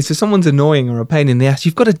work. If someone's annoying or a pain in the ass,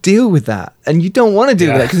 you've got to deal with that, and you don't want to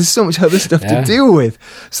deal with that because there's so much other stuff to deal with.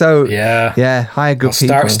 So hire good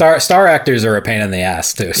people. Star actors are a pain in the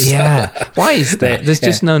ass too. So. Yeah, why is that? There's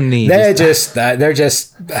just no need. They're just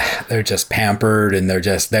pampered, and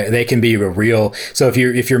they can be a real. So if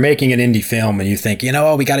you're making an indie film and you think, you know,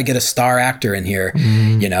 oh, we got to get a star actor in here,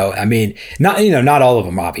 you know, I mean, not all of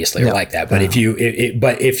them obviously are like that, but if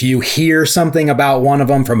you hear something about one of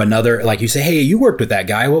them from another, like you say, hey, you worked with that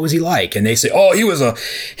guy, what was he like? And they say, oh, he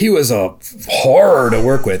was a horror to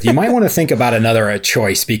work with. You might want to think about another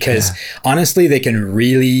choice, because honestly, they can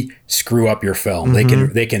really screw up your film.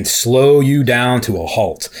 They can slow you down to a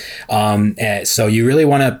halt. So you really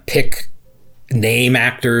want to pick name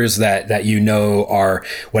actors that you know are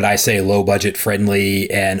what I say low budget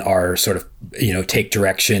friendly, and are sort of, you know, take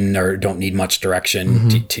direction or don't need much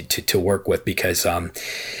direction to work with, because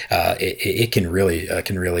it can really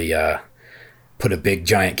put a big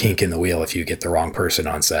giant kink in the wheel if you get the wrong person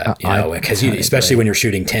on set, because especially when you're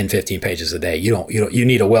shooting 10, 15 pages a day, you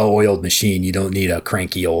need a well-oiled machine. You don't need a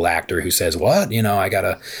cranky old actor who says, what, I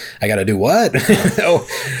gotta do what?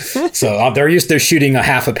 They're shooting a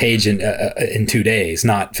half a page in 2 days,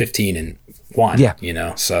 not 15 in one.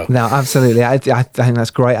 So no, absolutely. I think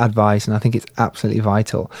that's great advice, and I think it's absolutely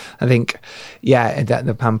vital. I think that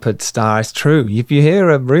the pampered star is true. If you hear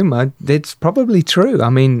a rumor, it's probably true. I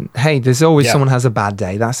mean, hey, there's always someone has a bad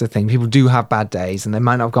day. That's the thing. People do have bad days, and they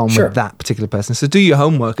might not have gone with that particular person. So do your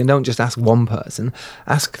homework and don't just ask one person.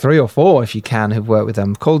 Ask 3 or 4 if you can who've worked with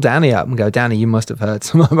them. Call Danny up and go, Danny, you must have heard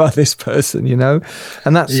something about this person, and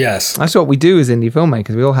that's what we do as indie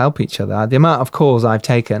filmmakers. We all help each other. The amount of calls I've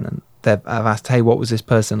taken, and I've asked, hey, what was this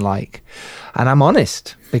person like? And I'm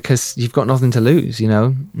honest, because you've got nothing to lose,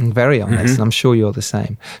 I'm very honest, and I'm sure you're the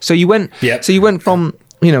same. So you went from,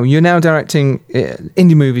 you're now directing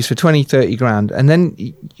indie movies for 20, 30 grand, and then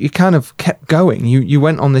you kind of kept going. You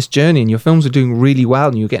went on this journey, and your films were doing really well,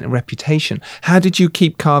 and you were getting a reputation. How did you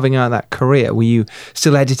keep carving out that career? Were you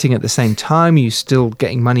still editing at the same time? Were you still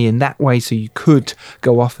getting money in that way so you could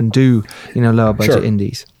go off and do, lower budget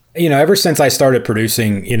indies? Ever since I started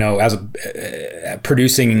producing,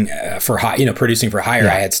 producing for hire,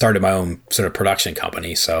 I had started my own sort of production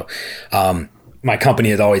company. So, my company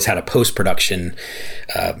had always had a post-production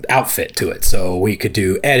outfit to it. So we could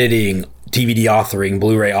do editing, DVD authoring,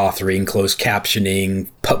 Blu-ray authoring, closed captioning,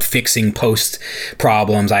 fixing post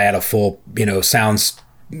problems. I had a full, sound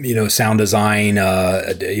design,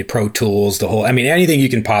 Pro Tools, anything you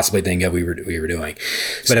can possibly think of, we were doing.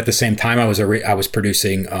 But at the same time, I was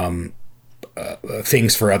producing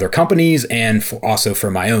things for other companies and also for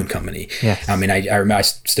my own company. Yes. I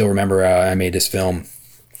still remember I made this film,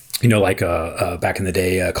 back in the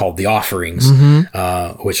day, called The Offerings,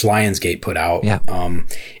 which Lionsgate put out. Yeah.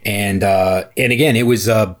 And again, it was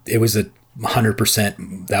a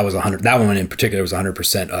 100%. That one in particular was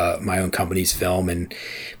 100% my own company's film.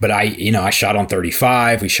 But I shot on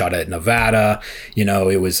 35. We shot at Nevada.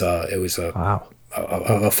 It was wow.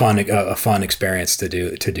 a fun experience to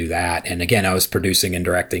do that. And again, I was producing and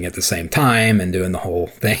directing at the same time and doing the whole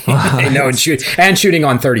thing. and shooting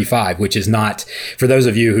on 35, which is not, for those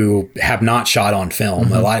of you who have not shot on film,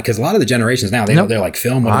 because a lot of the generations now they're like,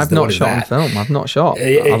 film. I've not shot on film. I've not shot.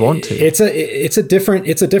 I want to. It's a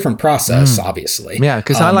different process, obviously. Yeah,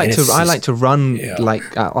 because I like to run.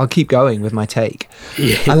 I'll keep going with my take.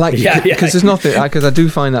 I like because there's nothing, because I do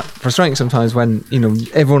find that frustrating sometimes when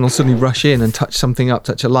everyone will suddenly rush in and touch something up,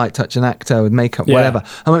 touch a light, touch an actor with makeup, whatever.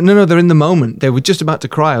 I'm like, no, they're in the moment. They were just about to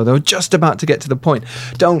cry, or they were just about to get to the point.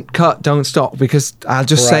 Don't cut, don't stop, because I'll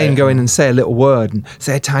just go in and say a little word and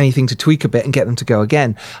say a tiny thing to tweak a bit and get them to go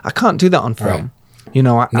again. I can't do that on film.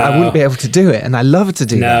 I wouldn't be able to do it, and I love to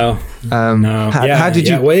do that. How did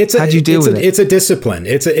you deal with it? It's a discipline.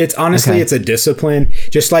 It's honestly a discipline.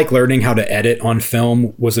 Just like learning how to edit on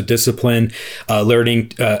film was a discipline. Learning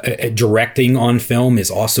directing on film is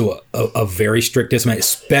also a very strict discipline,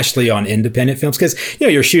 especially on independent films, because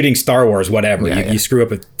you're shooting Star Wars, whatever. You screw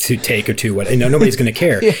up a take or two, nobody's going to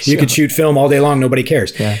care. You could shoot film all day long, nobody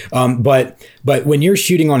cares. Yeah. But when you're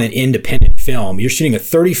shooting on an independent film, you're shooting a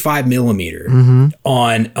 35 millimeter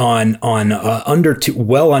on under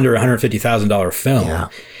 $150,000 film. Yeah.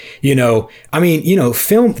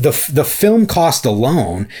 Film, the film cost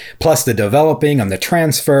alone, plus the developing and the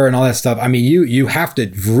transfer and all that stuff. You have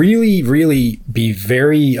to really, really be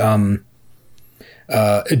very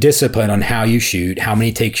discipline on how you shoot, how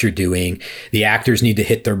many takes you're doing. The actors need to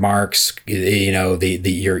hit their marks.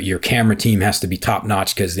 Your camera team has to be top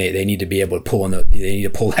notch, because they need to be able to they need to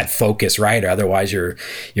pull that focus right, or otherwise you're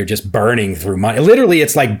just burning through money. Literally,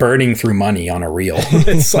 it's like burning through money on a reel.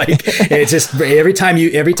 It's just every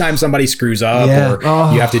time somebody screws up or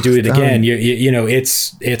you have to do it again,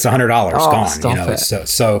 it's $100 gone.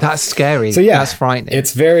 So that's scary. So that's frightening.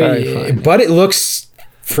 It's very frightening. But it looks.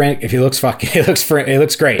 Frank, if he looks fucking, it looks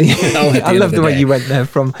great. I love the way you went there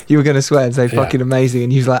from, you were going to swear and say fucking amazing,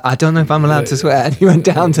 and you was like, I don't know if I'm allowed to swear, and you went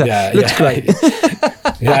down to looks great.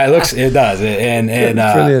 It does, and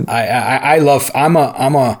brilliant.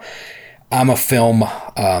 I'm a film.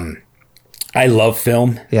 I love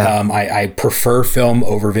film. Yeah. I prefer film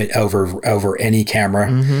over any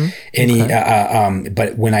camera,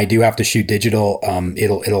 but when I do have to shoot digital,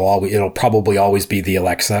 it'll probably always be the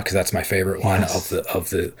Alexa, because that's my favorite one of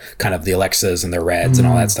the kind of the Alexas and the Reds and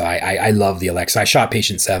all that stuff. I love the Alexa. I shot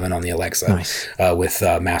Patient 7 on the Alexa with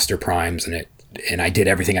Master Primes, and I did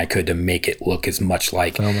everything I could to make it look as much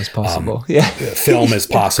like film as possible. Film as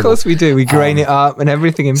possible. Of course we do. We grain it up and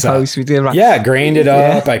everything in post. We do. Grained it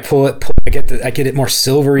up. I pull it. I get it more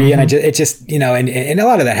silvery, and it just and a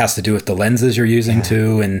lot of that has to do with the lenses you're using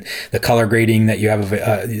too, and the color grading that you have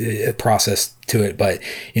a process to it. But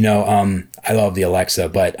I love the Alexa.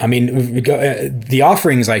 But I mean, the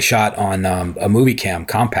offerings I shot on a movie cam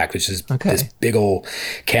compact, which is this big old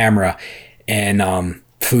camera, and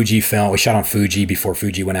Fuji film. We shot on Fuji before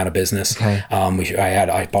Fuji went out of business.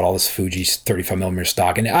 I bought all this Fuji's 35 millimeter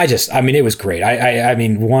stock, and it was great.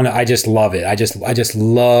 I just love it. I just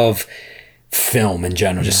love film in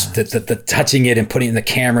general. Just the touching it and putting it in the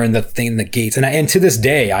camera and the thing in the gates. And to this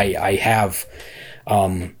day, I have.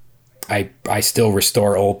 I still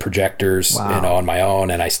restore old projectors, on my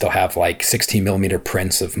own, and I still have like 16 millimeter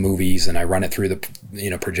prints of movies, and I run it through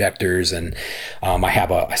the projectors, and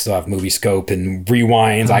I still have movie scope and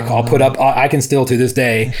rewinds. I'll put up. I can still to this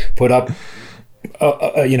day put up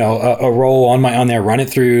a roll on there, run it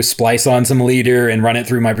through, splice on some leader, and run it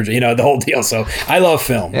through my projector. The whole deal. So I love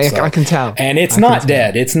film. I can tell, and it's not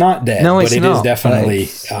dead. It's not dead. No, it's but not. It is definitely.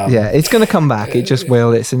 It's going to come back. It just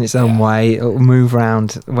will. It's in its own way. It'll move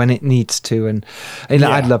around when it needs to, and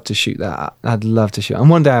I'd love to shoot that. I'd love to shoot, and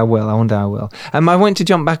one day I will. I want to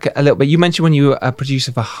jump back a little bit. You mentioned when you were a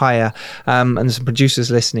producer for hire, and there's some producers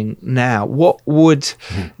listening now. What would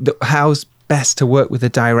how's best to work with a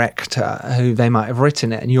director who they might have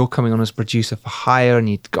written it, and you're coming on as producer for hire, and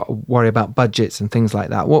you've got to worry about budgets and things like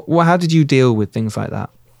that. How did you deal with things like that?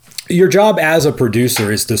 Your job as a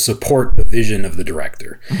producer is to support the vision of the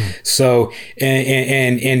director. So,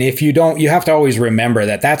 and if you don't, you have to always remember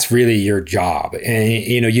that that's really your job.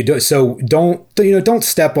 And don't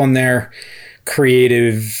step on their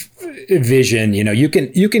creative vision. You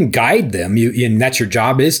can guide them. And that's your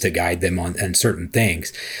job, is to guide them on certain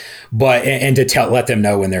things. But and to let them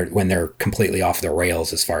know when they're completely off the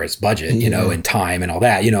rails as far as budget, and time and all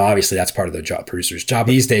that. Obviously that's part of the producer's job.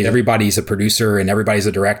 These days, everybody's a producer and everybody's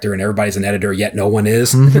a director and everybody's an editor, yet no one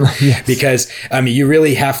is. Yes. Because you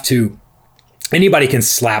really have to. Anybody can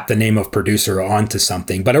slap the name of producer onto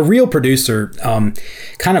something, but a real producer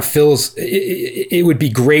kind of feels it would be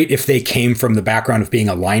great if they came from the background of being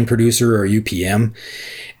a line producer or UPM,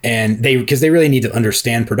 and because they really need to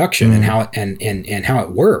understand production and how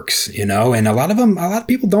it works, and a lot of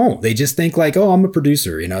people don't. They just think like, oh, I'm a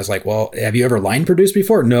producer, it's like, well, have you ever line produced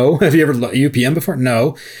before? No. Have you ever UPM before?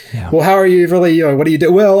 No. Yeah. Well, how are you really? What do you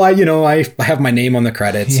do? Well, I have my name on the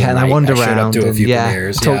credits. Yeah, and I wander around. Up to a few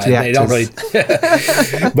premieres. Talk to the actors. They don't really.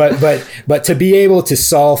 but to be able to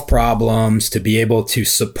solve problems, to be able to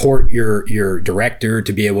support your director,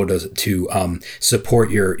 to be able to support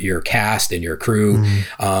your cast and your crew.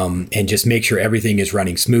 And just make sure everything is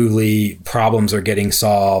running smoothly, problems are getting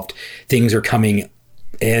solved, things are coming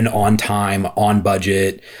in on time, on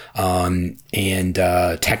budget, and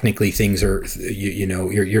technically things are,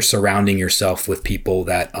 you're surrounding yourself with people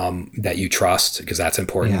that you trust, because that's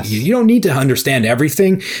important. Yes. You don't need to understand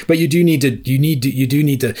everything, but you do need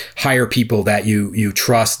to hire people that you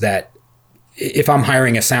trust. That if I'm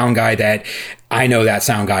hiring a sound guy, that I know that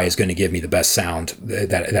sound guy is going to give me the best sound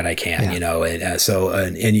that I can,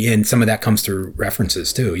 and some of that comes through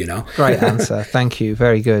references too, Great answer. Thank you.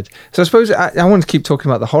 Very good. So I suppose I want to keep talking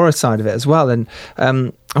about the horror side of it as well. And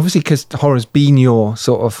obviously, because horror's been your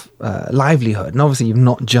sort of livelihood, and obviously you've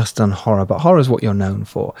not just done horror, but horror is what you're known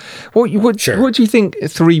for. What do you think are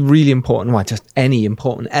three really important, just any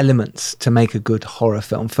important elements to make a good horror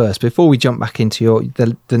film first, before we jump back into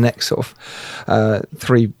the next sort of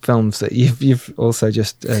three films that you've also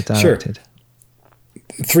just directed? Sure.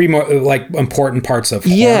 Three more important parts of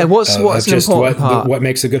horror. Yeah, what's an important part? What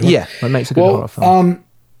makes a good horror? Yeah, what makes a good horror film?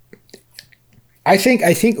 I think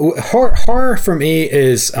horror for me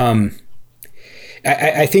is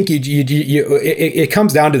I think it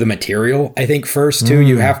comes down to the material. I think first too,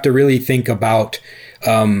 you have to really think about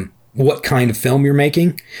what kind of film you're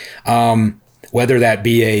making. Whether that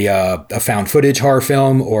be a found footage horror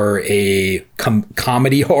film, or a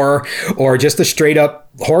comedy horror, or just a straight up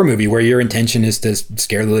horror movie where your intention is to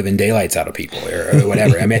scare the living daylights out of people or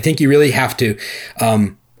whatever. I think you really have to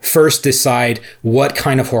first decide, what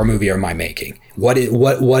kind of horror movie am I making? What is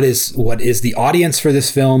the audience for this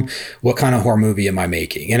film? What kind of horror movie am I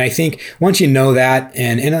making? And I think once you know that,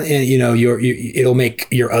 and it'll make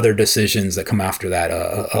your other decisions that come after that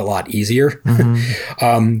a lot easier.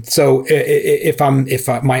 Mm-hmm. So if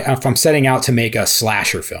I'm setting out to make a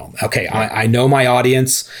slasher film, okay, I know my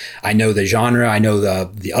audience, I know the genre, I know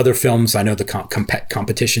the other films, I know the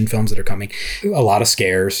competition films that are coming. A lot of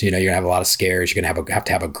scares. You're gonna have a lot of scares. You're gonna have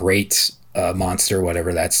to have a great monster,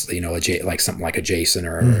 whatever that's, like something like a Jason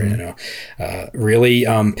or really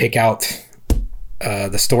pick out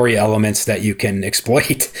the story elements that you can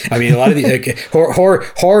exploit. I mean, a lot of the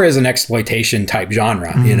horror is an exploitation type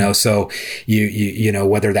genre, so you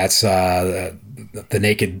whether that's the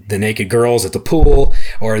naked girls at the pool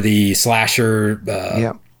or the slasher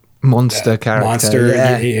monster character,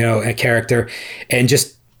 a character, and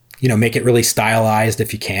just make it really stylized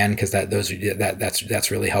if you can, because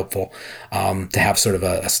that's really helpful to have sort of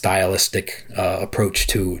a stylistic approach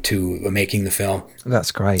to making the film.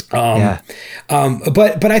 That's great. But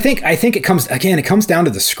I think it comes down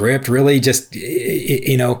to the script. Really, just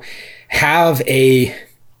have a.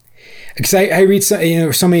 Because I read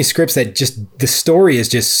so many scripts that just the story is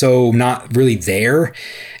just so not really there.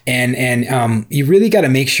 And you really got to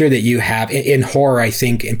make sure that you have, in horror, I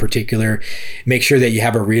think in particular, make sure that you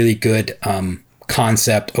have a really good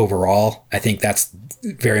concept overall. I think that's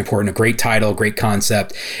very important. A great title, great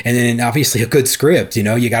concept, and then obviously a good script.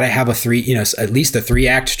 You got to have at least a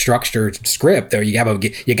 3-act structured script. There, you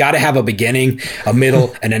got to have a beginning, a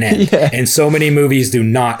middle, and an end. And so many movies do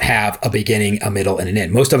not have a beginning, a middle, and an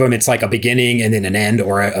end. Most of them, it's like a beginning and then an end,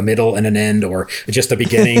 or a middle and an end, or just a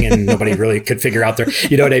beginning, and nobody really could figure out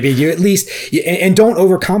you know what I mean? You at least, and don't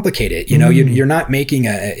overcomplicate it. You're not making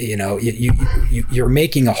you're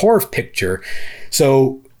making a horror picture.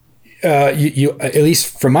 So you at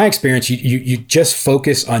least from my experience, you just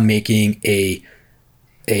focus on making a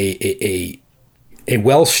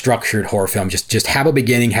well-structured horror film. Just have a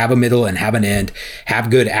beginning, have a middle, and have an end. Have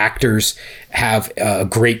good actors. Have a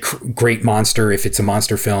great monster if it's a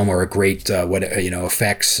monster film, or a great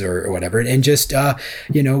effects or whatever, and just and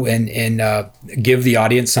give the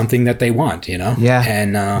audience something that they want.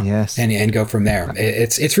 And go from there.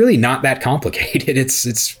 It's really not that complicated.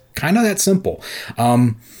 It's kind of that simple.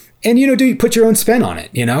 And do you put your own spin on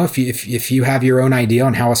it? If you have your own idea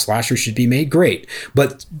on how a slasher should be made, great.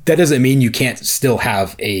 But that doesn't mean you can't still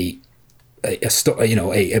have a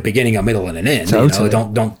beginning, a middle, and an end. Totally.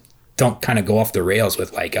 Don't kind of go off the rails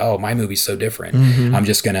with like, oh, my movie's so different. I'm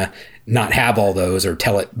just gonna not have all those, or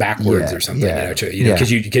tell it backwards or something.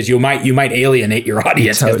 Because you might alienate your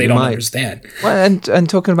audience because they don't understand. Well, and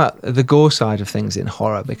talking about the gore side of things in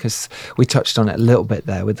horror, because we touched on it a little bit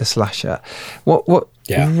there with the slasher.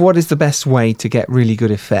 What is the best way to get really good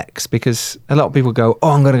effects? Because a lot of people go, oh,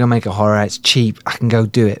 I'm going to go make a horror. It's cheap. I can go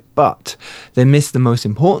do it. But they miss the most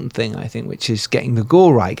important thing, I think, which is getting the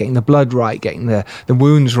gore right, getting the blood right, getting the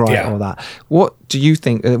wounds right, all that. What do you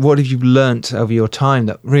think, what have you learnt over your time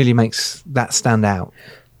that really makes that stand out?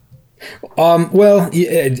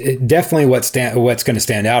 Definitely what's going to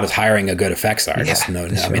stand out is hiring a good effects artist. Sure.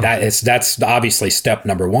 I mean, that's obviously step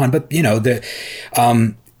number one, but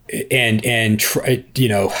I've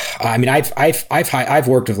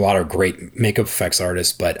worked with a lot of great makeup effects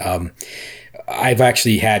artists, but I've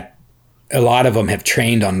actually had a lot of them have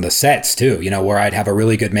trained on the sets too, where I'd have a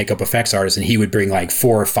really good makeup effects artist and he would bring like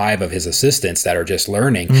 4 or 5 of his assistants that are just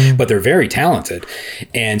learning, but they're very talented.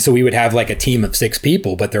 And so we would have like a team of 6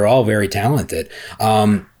 people, but they're all very talented.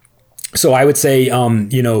 So I would say, on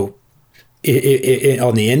the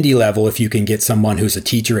indie level, if you can get someone who's a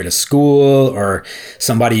teacher at a school, or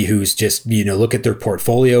somebody who's just, look at their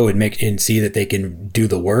portfolio and see that they can do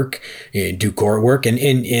the work, do gore work,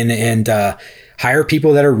 and hire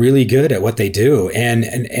people that are really good at what they do.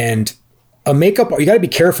 And a makeup, you got to be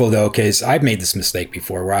careful though, because I've made this mistake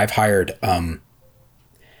before where I've hired,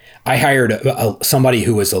 somebody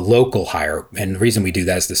who was a local hire. And the reason we do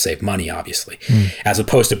that is to save money, obviously, as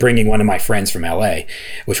opposed to bringing one of my friends from LA,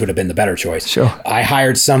 which would have been the better choice. Sure. I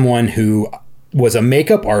hired someone who was a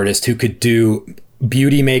makeup artist who could do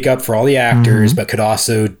beauty makeup for all the actors, but could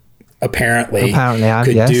also apparently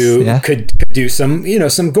could do some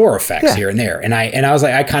some gore effects here and there, and I was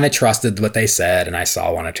like, I kind of trusted what they said, and I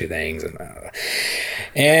saw 1 or 2 things,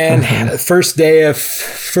 and first day of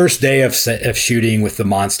shooting with the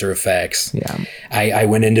monster effects, I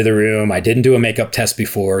went into the room. I didn't do a makeup test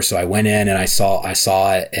before, so I went in and I saw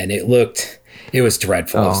it, and it was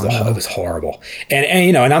dreadful. It was horrible,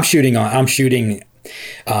 and I'm shooting I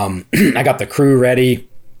got the crew ready.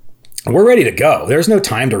 We're ready to go. There's no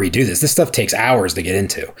time to redo this. This stuff takes hours to get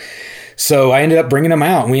into. So I ended up bringing them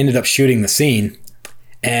out, and we ended up shooting the scene.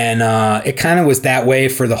 And it kind of was that way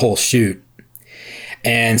for the whole shoot.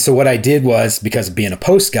 And so what I did was, because of being a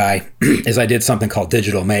post guy, is I did something called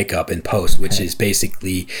digital makeup in post, which is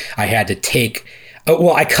basically I had to take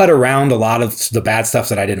Well, I cut around a lot of the bad stuff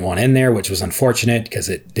that I didn't want in there, which was unfortunate because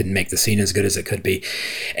it didn't make the scene as good as it could be.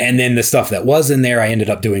 And then the stuff that was in there, I ended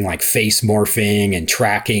up doing like face morphing and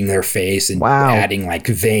tracking their face and adding like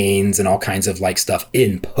veins and all kinds of like stuff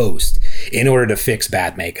in post in order to fix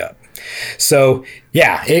bad makeup. So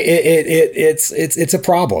yeah, it's a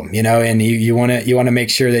problem, you know, and you want to make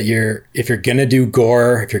sure that if you're going to do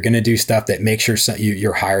gore, if you're going to do stuff, that make sure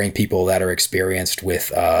you're hiring people that are experienced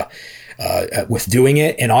with doing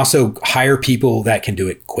it, and also hire people that can do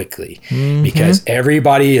it quickly, because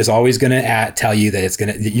everybody is always going to tell you that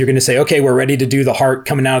you're going to say, okay, we're ready to do the heart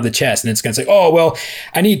coming out of the chest. And it's going to say, oh, well,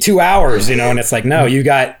 I need 2 hours, you know? And it's like, no, you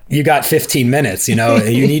got 15 minutes, you know,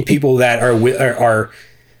 you need people that are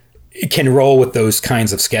can roll with those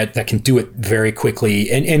kinds of sketch that can do it very quickly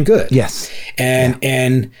and good. Yes.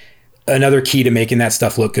 And another key to making that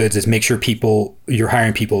stuff look good is make sure you're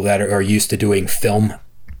hiring people that are used to doing film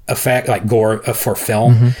effect, like gore for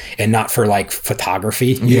film, and not for like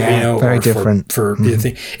photography. You know, very different.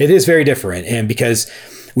 It is very different. And because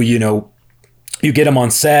you get them on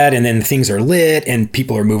set and then things are lit and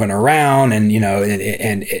people are moving around and,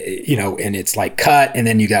 and it's like cut, and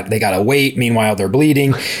then they got to wait. Meanwhile, they're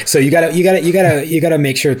bleeding. So you got to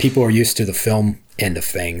make sure people are used to the film end of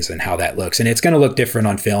things and how that looks. And it's going to look different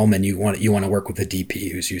on film. And you want to work with a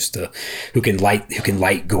DP who can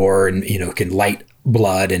light gore and, who can light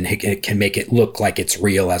blood, and it can make it look like it's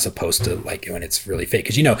real as opposed to like when it's really fake.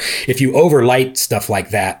 Because if you overlight stuff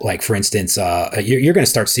like that, like for instance, you're going to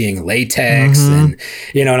start seeing latex, and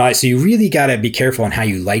so you really got to be careful on how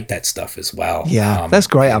you light that stuff as well. Yeah, that's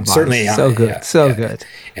great advice. Certainly, so good, good.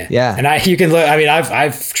 Yeah, and you can look. I mean,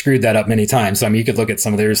 I've screwed that up many times. So, I mean, you could look at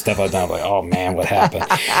some of their stuff I've done, like, oh man, what happened?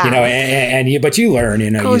 But you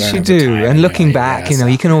learn. Of course you do. And looking back,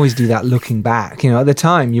 you can always do that. Looking back, at the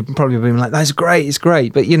time, you've probably been like, that's great. It's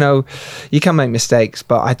great, but you can make mistakes,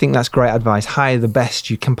 but I think that's great advice. Hire the best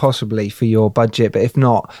you can possibly for your budget, but if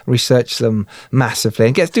not, research them massively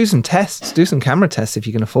and do some tests, do some camera tests if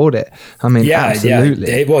you can afford it. I mean,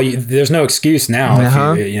 absolutely. Well, there's no excuse now.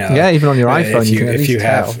 Even on your iPhone, if you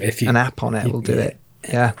have an app on it will do it.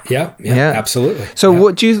 Yeah, absolutely. So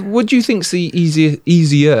what do you think's the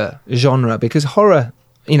easier genre? Because horror,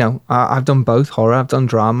 I've done both horror, I've done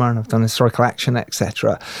drama, and I've done historical action,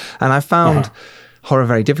 etc. And I found horror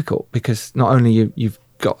very difficult because not only you've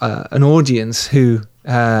got an audience who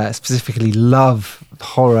specifically love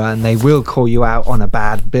horror, and they will call you out on a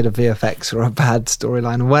bad bit of VFX or a bad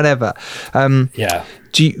storyline or whatever.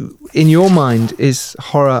 Do you, in your mind, is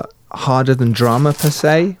horror harder than drama per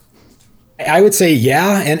se? I would say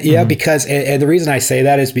because and the reason I say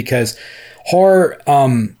that is because horror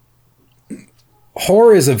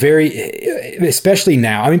is a very, especially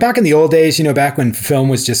now. I mean, back in the old days, back when film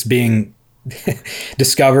was just being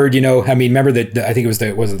discovered, I mean, remember that I think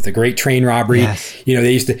it was the Great Train Robbery. Yes.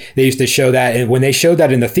 They used to show that, and when they showed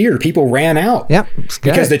that in the theater, people ran out. Yep,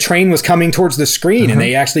 because the train was coming towards the screen, and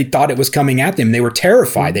they actually thought it was coming at them. They were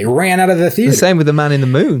terrified. They ran out of the theater. The same with the Man in the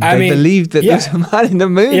Moon. They believed that there's a man in the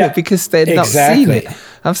moon because they had not seen it.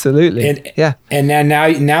 Absolutely. And then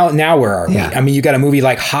now where are we? I mean, you got a movie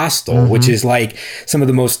like Hostel, which is like some of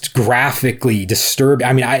the most graphically disturbing.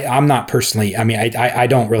 I mean, I'm not personally, I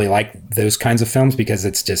don't really like those kinds of films because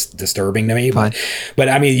it's just disturbing to me. But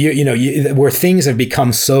I mean, where things have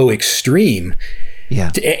become so extreme. Yeah,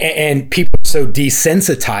 and people are so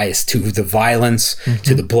desensitized to the violence,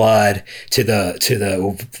 to the blood, to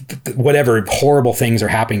the whatever horrible things are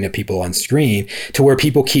happening to people on screen, to where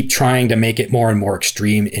people keep trying to make it more and more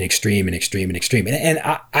extreme and extreme and extreme and extreme. And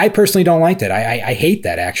I personally don't like that. I hate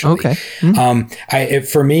that, actually. Okay.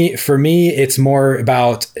 For me, it's more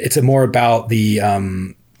about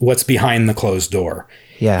the what's behind the closed door.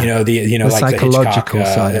 Yeah, the like psychological the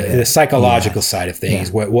Hitchcock, side of it. The psychological side of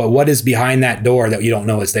things. Yeah. What is behind that door that you don't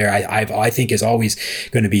know is there? I think is always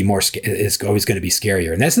going to be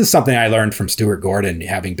scarier. And this is something I learned from Stuart Gordon,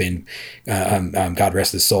 having been, God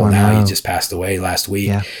rest his soul. Now he just passed away last week.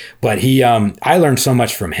 Yeah. But I learned so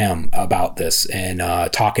much from him about this, and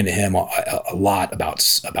talking to him a lot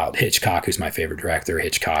about Hitchcock, who's my favorite director,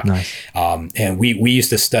 Hitchcock. Nice. And we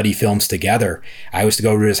used to study films together. I used to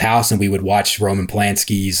go to his house and we would watch Roman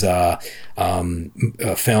Polanski's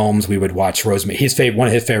films. We would watch Rosemary. One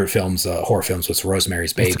of his favorite films, horror films, was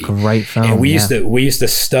Rosemary's Baby. It's a great film. And we used to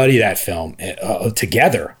study that film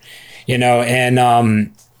together. And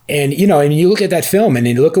you look at that film and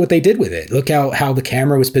you look at what they did with it. Look how the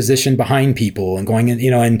camera was positioned behind people and going in,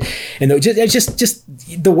 and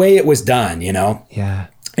just the way it was done. Yeah.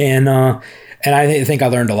 And And I think I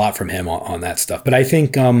learned a lot from him on that stuff. But I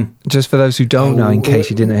think just for those who don't know, in case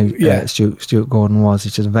you didn't know who Stuart Gordon was,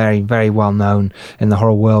 he's just very, very well known in the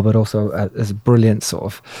horror world, but also as a brilliant sort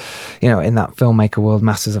of, in that filmmaker world,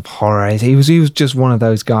 masters of horror. He was just one of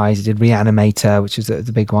those guys. He did Reanimator, which was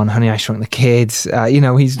the big one. Honey, I Shrunk the Kids. He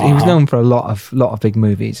was known for a lot of big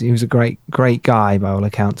movies. He was a great guy by all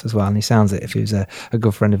accounts as well, and he sounds it if he was a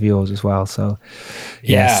good friend of yours as well. So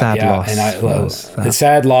sad loss. And it's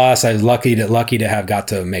sad loss. I was lucky to have got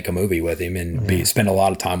to make a movie with him and spend a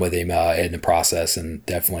lot of time with him in the process, and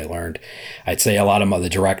definitely learned. I'd say a lot of the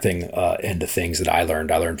directing into things that I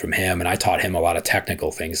learned from him, and I taught him a lot of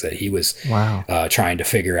technical things that he was trying to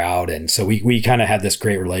figure out, and so we kind of had this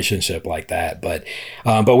great relationship like that. But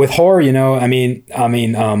with horror, things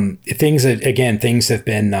have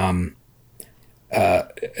been.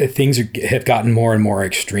 Things have gotten more and more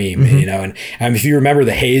extreme, and if you remember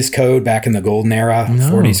the Hays Code back in the golden era,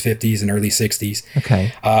 40s, 50s, and early 60s.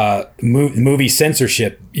 Okay. Movie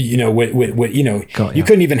censorship. You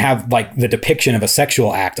couldn't even have like the depiction of a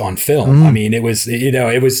sexual act on film. I mean, it was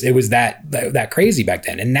that crazy back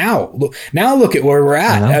then. And now look at where we're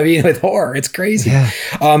at. I mean, with horror, it's crazy. Yeah.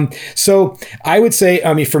 So I would say,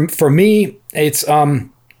 for me, it's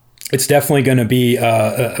definitely going to be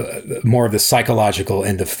more of the psychological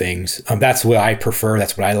end of things. That's what I prefer.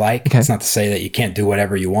 That's what I like. Okay. It's not to say that you can't do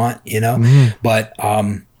whatever you want, but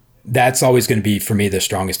that's always going to be, for me, the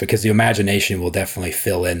strongest, because the imagination will definitely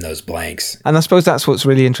fill in those blanks. And I suppose that's what's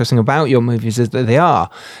really interesting about your movies, is that they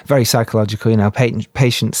are very psychological,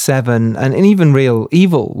 Patient 7 and even Real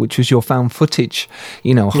Evil, which was your found footage,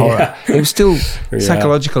 horror. Yeah. It was still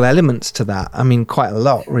psychological elements to that. I mean, quite a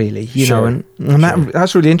lot, really, and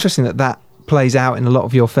that's really interesting that plays out in a lot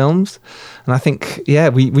of your films. And I think,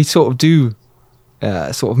 we sort of do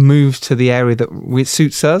sort of move to the area that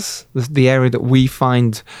suits us, the area that we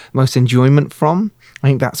find most enjoyment from. I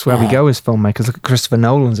think that's where we go as filmmakers. Look at Christopher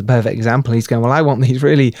Nolan's a perfect example. He's going, well, I want these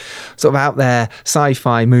really sort of out there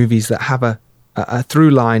sci-fi movies that have a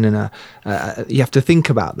through line and you have to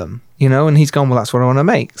think about them, and he's gone, well, that's what I want to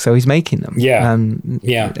make. So he's making them.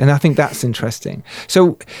 And I think that's interesting.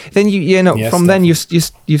 So then then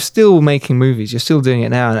you're still making movies. You're still doing it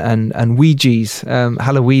now. And Ouija's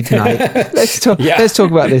Halloween night. Let's talk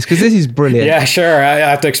about this, because this is brilliant. Yeah, sure. I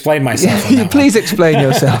have to explain myself. Please explain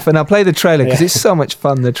yourself, and I'll play the trailer because it's so much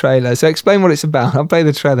fun. The trailer. So explain what it's about. I'll play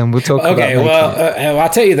the trailer and we'll talk about it. Okay. Well, I'll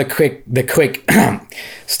tell you the quick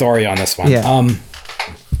story on this one. Yeah.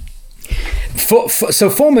 So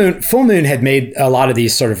Full Moon had made a lot of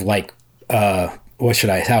these sort of like how should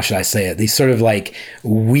I say it? These sort of like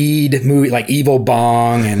weed movie, like Evil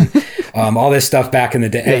Bong and all this stuff back in the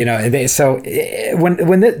day,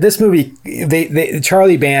 when this movie,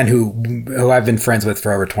 Charlie Band, who I've been friends with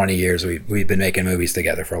for over 20 years, we've been making movies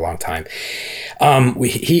together for a long time.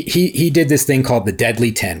 He did this thing called the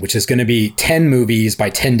Deadly 10, which is going to be 10 movies by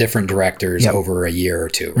 10 different directors over a year or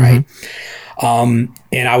two, right?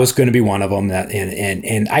 And I was going to be one of them,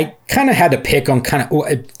 and I kind of had to pick on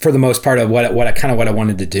for the most part of what I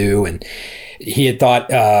wanted to do. And he had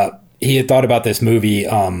thought about this movie,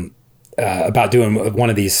 about doing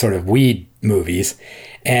one of these sort of weed movies.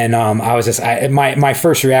 And I was my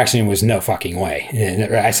first reaction was no fucking way.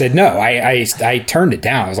 And I said no. I turned it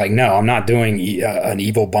down. I was like, no, I'm not doing an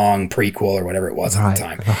Evil Bong prequel or whatever it was at the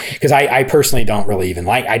time, because I personally don't really even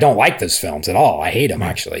I don't like those films at all. I hate them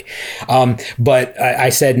actually. But I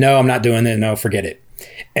said no, I'm not doing it. No, forget it.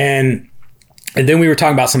 And then we were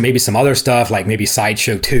talking about maybe some other stuff, like maybe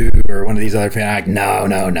Sideshow 2 or one of these other things. I'm like, no.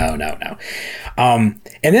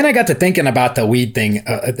 And then I got to thinking about the weed thing,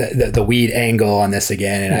 the weed angle on this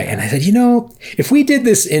again. And I said, if we did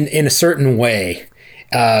this in a certain way,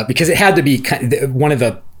 because it had to be one of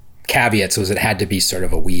the caveats was it had to be sort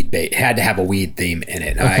of it had to have a weed theme in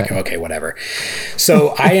it. Okay, whatever.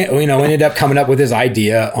 So I, ended up coming up with this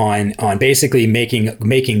idea on basically making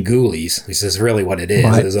Ghoulies. This is really what it is.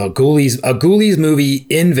 Right. It's a Ghoulies movie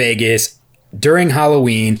in Vegas during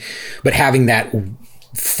Halloween, but having that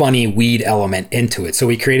funny weed element into it. So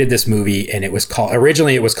we created this movie, and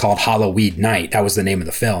originally it was called Halloween Night. That was the name of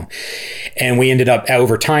the film. And we ended up,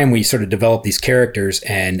 over time, we sort of developed these characters,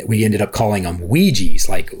 and we ended up calling them Ouija's,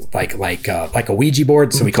 like a Ouija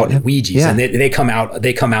board. So we called it Ouija's, and they come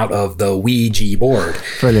out of the Ouija board.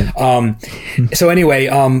 Brilliant. So anyway,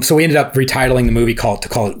 so we ended up retitling the movie to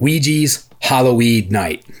call it Ouija's Halloween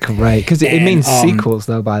Night. Great, because it means sequels,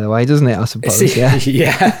 though, by the way, doesn't it? I suppose.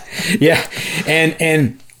 Yeah.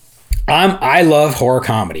 And I love horror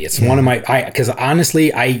comedy. It's one of my, because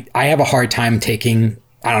honestly, I have a hard time taking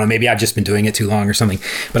I don't know, maybe I've just been doing it too long or something,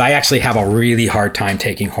 but I actually have a really hard time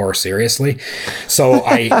taking horror seriously. So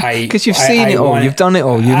because you've seen it all, you've done it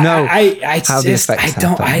all, you know how the effects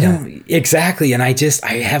happen. I don't exactly, and I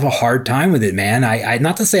have a hard time with it, man. I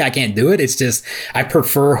not to say I can't do it. It's just I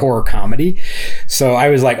prefer horror comedy. So I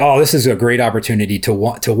was like, oh, this is a great opportunity to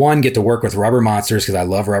one, get to work with rubber monsters because I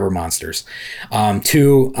love rubber monsters.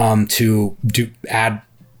 Two, to add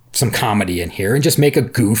some comedy in here and just make a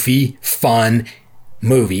goofy, fun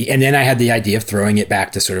movie. And then I had the idea of throwing it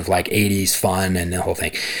back to sort of like 80s fun and the whole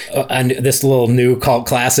thing. And this little new cult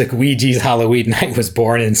classic, Ouija's Halloween Night, was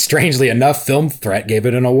born, and strangely enough, Film Threat gave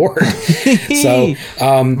it an award. So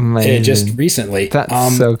just recently.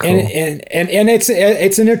 That's so cool. And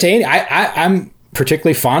it's entertaining. I'm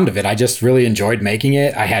particularly fond of it. I just really enjoyed making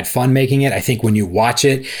it. I had fun making it. I think when you watch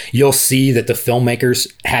it, you'll see that the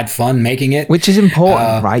filmmakers had fun making it, which is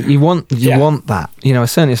important, right? You want that. You know,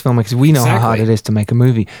 certainly as filmmakers, we know how hard it is to make a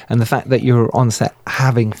movie, and the fact that you're on set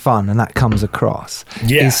having fun and that comes across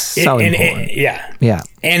is so important. Yeah.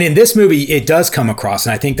 And in this movie, it does come across,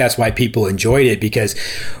 and I think that's why people enjoyed it, because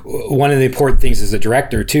one of the important things as a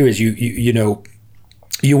director too is you know.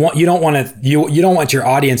 You don't want your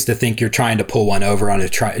audience to think you're trying to pull one over on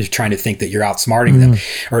trying to think that you're outsmarting them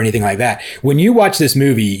or anything like that. When you watch this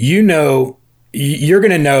movie, you know you're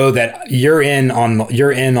going to know that you're in on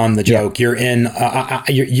the joke. You're in.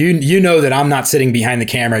 You know that I'm not sitting behind the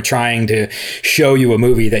camera trying to show you a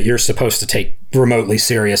movie that you're supposed to take remotely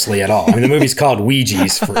seriously at all. I mean, the movie's called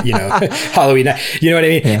Ouija's for Halloween night. You know what I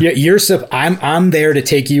mean? Yeah. I'm there to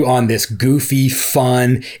take you on this goofy,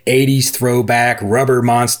 fun 80s throwback rubber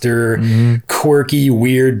monster, quirky,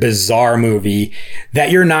 weird, bizarre movie that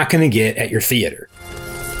you're not going to get at your theater.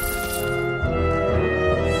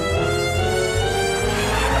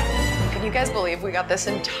 You guys believe we got this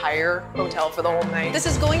entire hotel for the whole night? This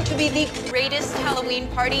is going to be the greatest Halloween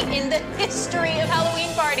party in the history of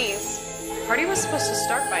Halloween parties. The party was supposed to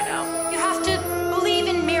start by now. You have to believe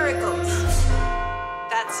in miracles.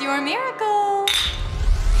 That's your miracle.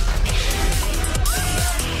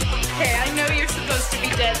 Okay, I know you're supposed to be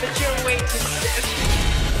dead, but you're way too stiff.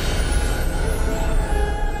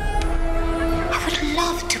 I would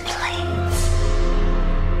love to play.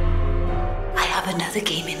 I have another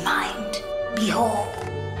game in mind. Behold,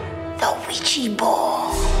 the Ouija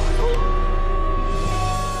board.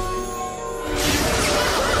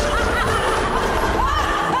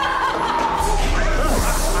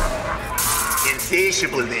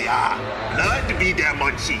 Insatiable they are. Blood be their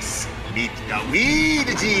munchies. Meet the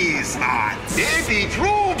Ouija's, man. They be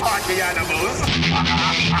true party animals.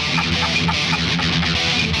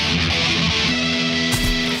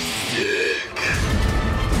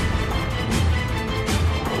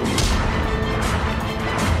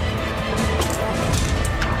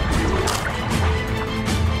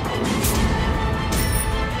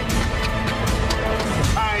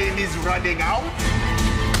 Time is running out.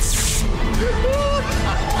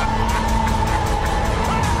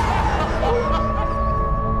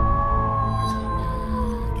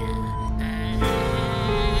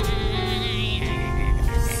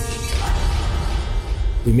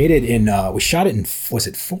 We made it in, we shot it in, was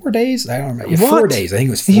it 4 days? I don't remember. Yeah, 4 days. I think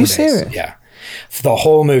it was 4 days. Are you serious? Yeah. The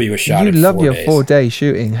whole movie was shot in 4 days. You love your 4-day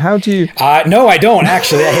shooting. How do you... No, I don't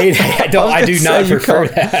actually. I do not prefer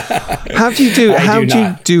that. How do you do it? How do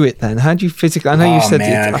you do it then? How do you physically... I know you said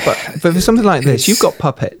it, but for something like this, you've got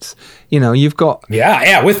puppets. You know, you've got...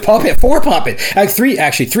 Yeah, with 4 puppets.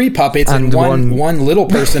 Three puppets and one little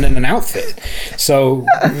person in an outfit. So,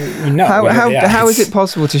 no. How is it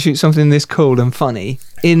possible to shoot something this cool and funny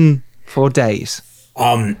in 4 days?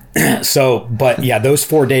 But yeah, those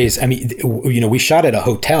 4 days, I mean, we shot at a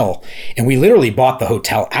hotel, and we literally bought the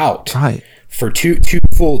hotel out for two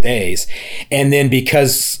full days. And then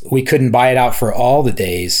because we couldn't buy it out for all the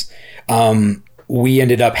days, we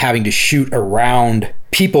ended up having to shoot around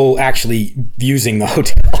people actually using the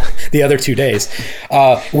hotel the other 2 days,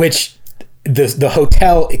 which the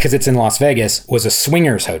hotel, because it's in Las Vegas, was a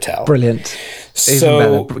swingers hotel. Brilliant.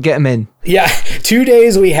 So get them in. Yeah, 2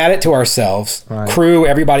 days we had it to ourselves. Right. Crew,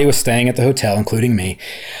 everybody was staying at the hotel, including me.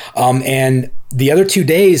 And the other 2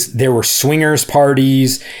 days, there were swingers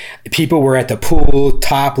parties. People were at the pool,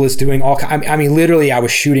 topless, doing all. I mean, literally, I was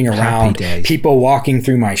shooting around. People walking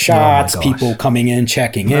through my shots. People coming in,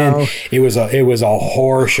 checking in. It was a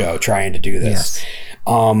horror show trying to do this.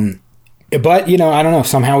 Yes. But I don't know.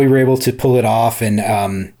 Somehow we were able to pull it off, and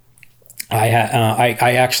I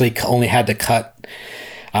actually only had to cut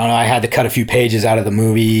I don't know, I had to cut a few pages out of the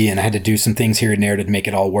movie, and I had to do some things here and there to make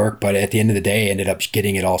it all work. But at the end of the day, I ended up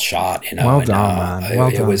getting it all shot. You know, well done, man.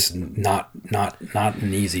 Well done. It was not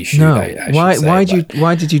an easy shoot. No.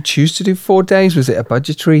 Why did you choose to do 4 days? Was it a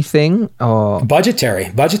budgetary thing or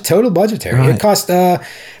total budgetary? Right. It cost that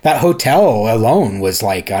hotel alone was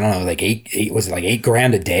like, I don't know, like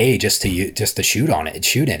 $8,000 a day just to shoot in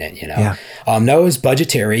it. You know, yeah. No, it was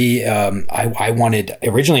budgetary. I wanted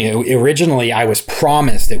originally I was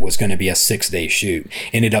promised it was going to be a 6-day shoot.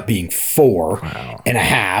 Ended up being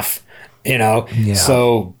 4.5. You know,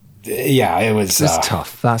 so yeah, it was. That's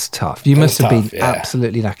tough. That's tough. You must have been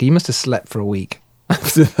absolutely lucky. You must have slept for a week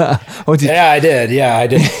after that. I did.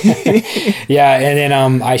 Yeah, and then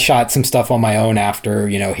I shot some stuff on my own after,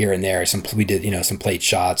 you know, here and there. We did some plate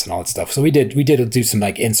shots and all that stuff. So we did do some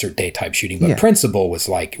like insert day type shooting, but principle was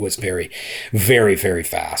very, very, very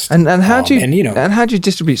fast. And how do you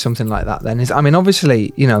distribute something like that then?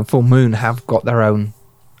 Obviously, you know, Full Moon have got their own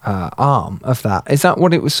arm of that. Is that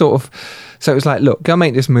what it was sort of? So it was like, look, go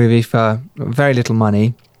make this movie for very little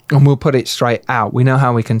money and we'll put it straight out. We know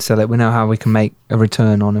how we can sell it. We know how we can make a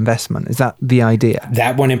return on investment. Is that the idea?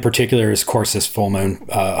 That one in particular is, of course, this Full Moon,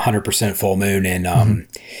 100% Full Moon. And,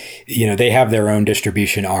 you know, they have their own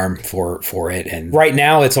distribution arm for it. And right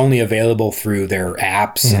now it's only available through their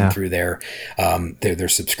apps and through their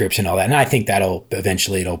subscription, all that. And I think that'll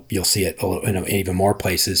eventually you'll see it in even more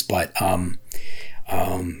places. But, you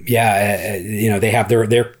know, they have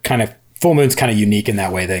their kind of, Full Moon's kind of unique in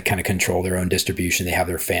that way. They kind of control their own distribution. They have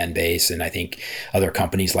their fan base, and I think other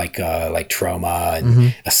companies like Troma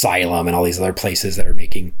and Asylum and all these other places that are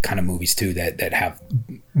making kind of movies too that have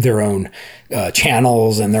their own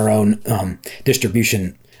channels and their own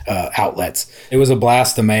distribution outlets. It was a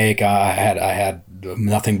blast to make. I had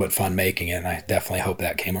nothing but fun making it, and I definitely hope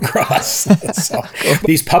that came across. So,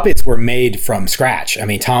 these puppets were made from scratch. I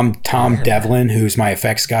mean, Tom Devlin, who's my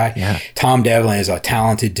effects guy, Tom Devlin is a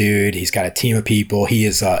talented dude. He's got a team of people. He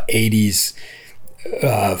is a 80s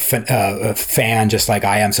fan just like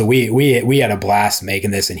I am. So we had a blast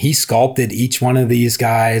making this, and he sculpted each one of these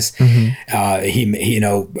guys. He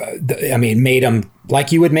made them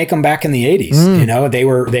like you would make them back in the 80s. You know, they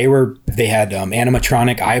had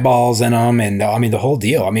animatronic eyeballs in them, and the whole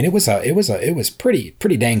deal. it was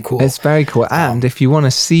pretty dang cool. It's very cool. And if you want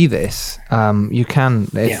to see this, you can.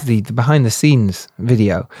 It's the behind the scenes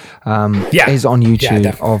video is on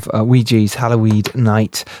YouTube of Ouija's Halloween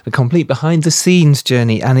Night, the complete behind the scenes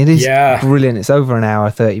journey, and it is brilliant. It's over an hour,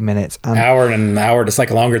 30 minutes, an hour. It's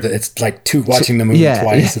like longer. It's like watching the movie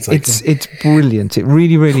twice. It's brilliant. It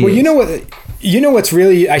really is. Well, you know what's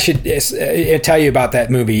really, I should tell you about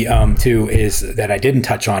that movie too, is that I didn't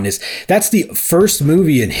touch on, is that's the first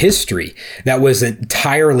movie in history that was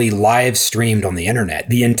entirely live streamed on the internet.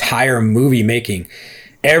 The entire movie making,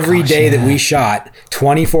 every day that we shot,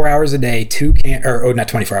 24 hours a day, not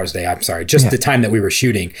 24 hours a day, I'm sorry, just the time that we were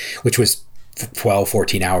shooting, which was 12,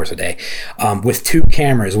 14 hours a day, with 2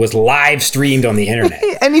 cameras, was live streamed on the internet.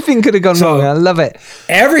 Anything could have gone wrong. I love it.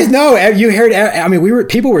 You heard,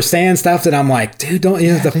 people were saying stuff that I'm like, dude, don't, you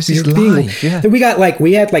know, this is live. Yeah.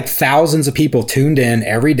 We had thousands of people tuned in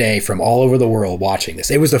every day from all over the world watching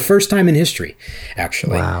this. It was the first time in history,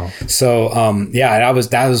 actually. Wow. So,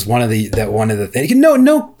 that was one of the things.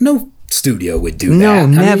 No studio would do that. No,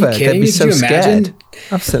 never. They'd be so scared.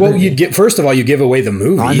 Absolutely. Well, first of all, you give away the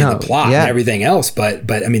movie and the plot and everything else. But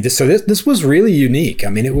this was really unique.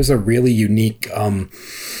 It was a really unique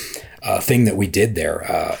thing that we did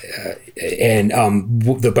there. And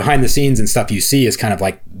the behind the scenes and stuff you see is kind of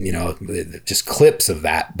like, you know, just clips of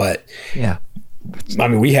that. But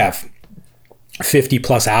we have 50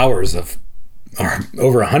 plus hours of, or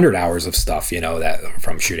over 100 hours of stuff, you know, that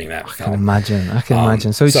from shooting that film. I can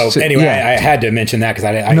imagine. So anyway, I had to mention that because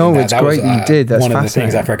it's great you did. That's one of the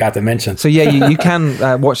things I forgot to mention. So you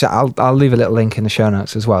can watch that. I'll leave a little link in the show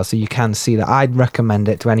notes as well, so you can see that. I'd recommend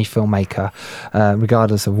it to any filmmaker,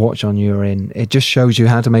 regardless of what genre you're in. It just shows you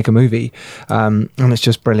how to make a movie, and it's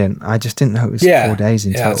just brilliant. I just didn't know it was 4 days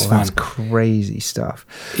in total. That's crazy stuff.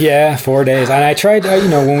 Yeah, 4 days. And I tried,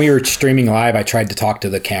 when we were streaming live, I tried to talk to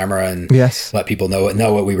the camera and let people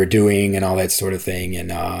know what we were doing and all that sort of thing.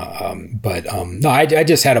 And I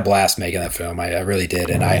just had a blast making that film. I really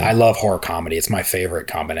did. And I love horror comedy. It's my favorite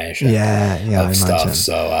combination of stuff.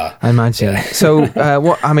 So I imagine. So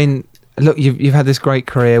look, you've had this great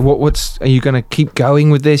career. Are you going to keep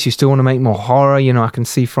going with this? You still want to make more horror? You know, I can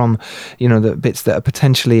see from, you know, the bits that are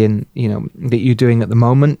potentially in, you know, that you're doing at the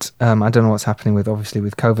moment. I don't know what's happening with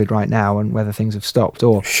COVID right now and whether things have stopped,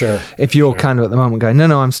 or if you're kind of at the moment going,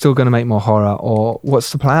 no, I'm still going to make more horror, or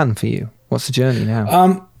what's the plan for you? What's the journey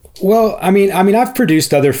now? Well, I mean, I've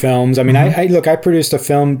produced other films. I mean, I produced a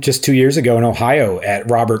film just 2 years ago in Ohio at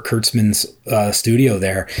Robert Kurtzman's studio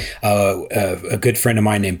there. A good friend of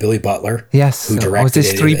mine named Billy Butler. Yes. Who directed was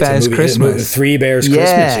this it. Three Bears Christmas? Three Bears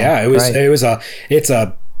Christmas. Yeah. It's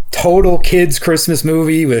a total kids Christmas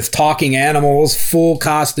movie with talking animals, full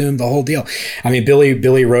costume, the whole deal. I mean,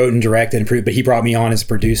 Billy wrote and directed and produced, but he brought me on as a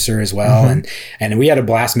producer as well. And we had a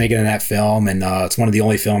blast making that film. And it's one of the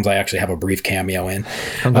only films I actually have a brief cameo in.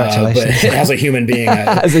 Congratulations. But as a human being.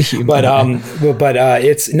 As a human. But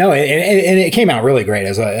it's no, and it came out really great.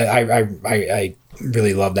 I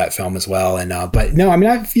really love that film as well. And but no, I mean,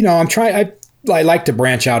 I like to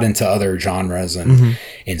branch out into other genres and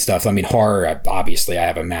stuff. I mean, horror, obviously, I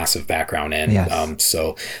have a massive background in. Yes.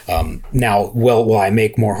 So now, will I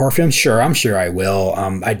make more horror films? Sure, I'm sure I will.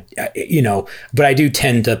 But I do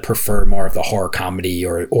tend to prefer more of the horror comedy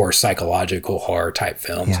or psychological horror type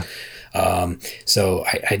films. Yeah. So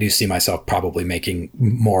I do see myself probably making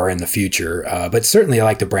more in the future. But certainly, I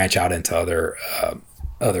like to branch out into other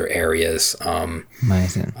areas.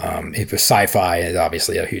 Amazing. If sci-fi,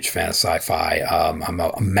 obviously a huge fan of sci-fi. I'm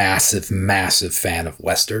a massive fan of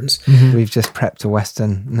westerns. We've just prepped a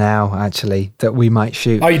western now, actually, that we might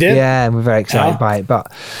shoot. Oh, you did? Yeah, we're very excited by it.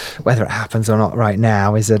 But whether it happens or not right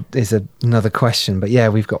now is another question. But yeah,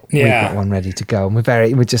 we've got one ready to go, and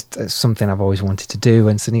we're just it's something I've always wanted to do.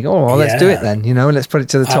 And suddenly, let's do it then. Let's put it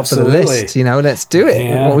to the top of the list. Let's do it.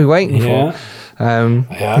 Yeah. What are we waiting for?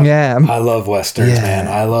 I love westerns, man.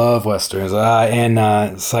 I love westerns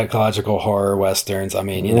and psychological horror westerns. I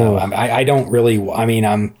mean, I don't really. I mean,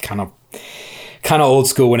 I'm kind of old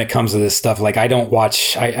school when it comes to this stuff. Like, I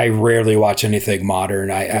rarely watch anything modern.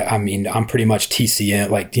 I mean, I'm pretty much TCM,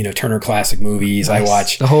 like, Turner Classic Movies. Nice. I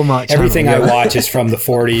watch the whole March everything channel. I watch is from the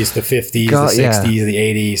 40s, the 50s, the 60s, the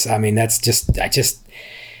 80s. I mean,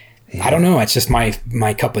 I don't know. It's just my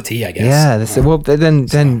cup of tea, I guess. Yeah.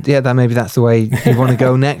 Then maybe that's the way you want to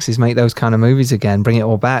go next, is make those kind of movies again, bring it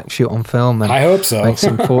all back, shoot on film, and I hope so. Make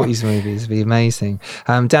some 40s movies. It'd be amazing.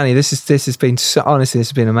 Danny, this has been honestly, this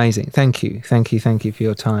has been amazing. Thank you for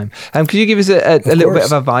your time. Could you give us a little bit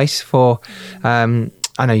of advice for?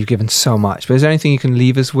 I know you've given so much, but is there anything you can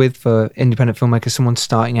leave us with for independent filmmakers, someone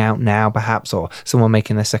starting out now perhaps, or someone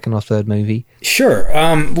making their second or third movie? Sure.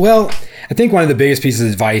 Well, I think one of the biggest pieces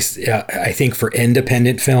of advice, I think, for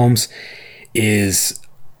independent films is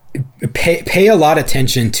pay a lot of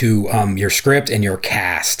attention to your script and your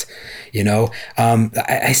cast.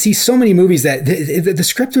 I see so many movies that the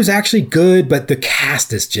script was actually good, but the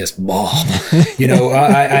cast is just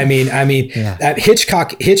I mean,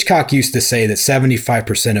 Hitchcock used to say that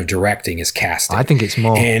 75% of directing is casting. I think it's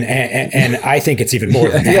more, and I think it's even more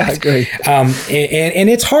than that. Yeah, I agree. And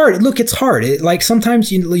it's hard. Look, it's hard. Like,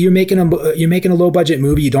 sometimes you're making a low budget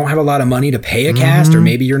movie. You don't have a lot of money to pay a cast, or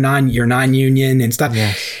maybe you're non-union and stuff.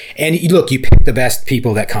 Yes. And look, you pick the best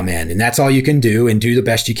people that come in, and that's all you can do, and do the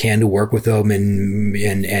best you can to work with them and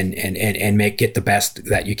get the best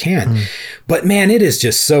that you can. But man, it is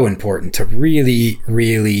just so important to really,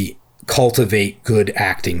 really cultivate good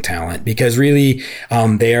acting talent, because really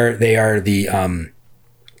they are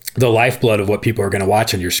the lifeblood of what people are going to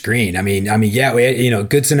watch on your screen. I mean,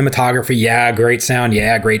 good cinematography, great sound,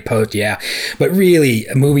 great post, but really,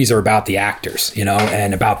 movies are about the actors,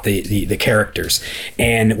 and about the characters.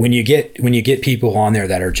 And when you get people on there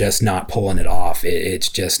that are just not pulling it off, it's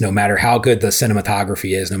just, no matter how good the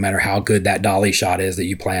cinematography is, no matter how good that dolly shot is that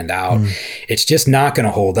you planned out, it's just not going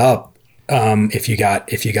to hold up. If you got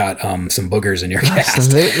some boogers in your cast.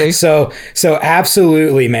 Absolutely. So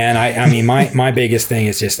absolutely, man. I mean, my biggest thing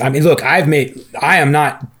is just, I mean, look,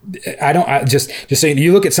 just saying,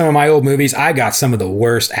 you look at some of my old movies, I got some of the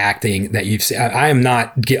worst acting that you've seen. I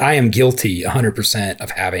am guilty 100%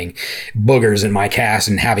 of having boogers in my cast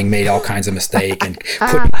and having made all kinds of mistakes and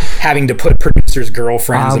having to put producers'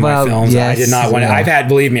 girlfriends in my films. Yes, I did not want to,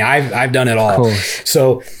 believe me, I've done it all.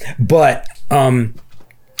 So, but,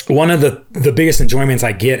 one of the biggest enjoyments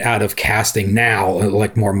I get out of casting now,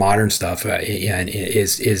 like more modern stuff,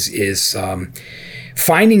 is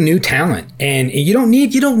finding new talent. And you don't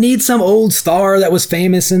need some old star that was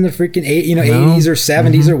famous in the freaking 80s or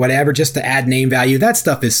 70s or whatever, just to add name value. That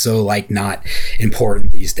stuff is so not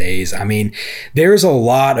important these days. I mean, there's a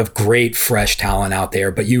lot of great fresh talent out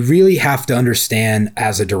there, but you really have to understand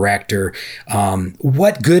as a director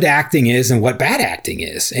what good acting is and what bad acting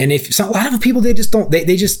is. And a lot of people, they just don't,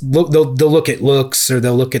 they just look, they'll look at looks, or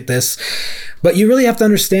they'll look at this, but you really have to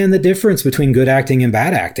understand the difference between good acting and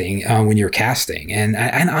bad acting when you're casting.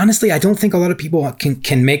 And honestly, I don't think a lot of people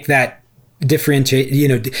can make that differentiate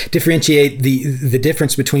the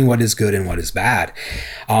difference between what is good and what is bad,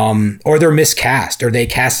 or they're miscast, or they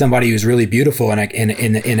cast somebody who's really beautiful in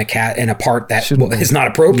a part that is not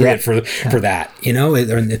appropriate for that,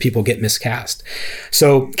 or people get miscast.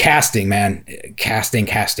 So casting, man, casting.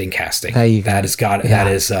 There you go. That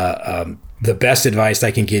is the best advice I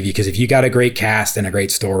can give you, because if you got a great cast and a great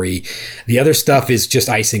story, the other stuff is just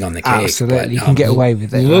icing on the cake. Absolutely, but, you can get away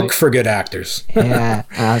with it. Look for good actors. Yeah,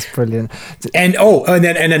 that's brilliant. And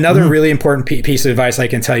another really important piece of advice I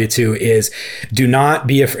can tell you too is, do not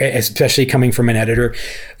be afraid, especially coming from an editor,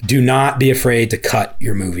 do not be afraid to cut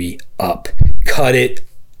your movie up. Cut it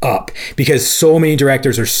up, because so many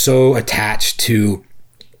directors are so attached to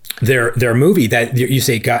their movie that you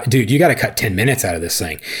say, God, dude, you got to cut 10 minutes out of this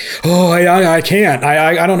thing. Oh, I can't.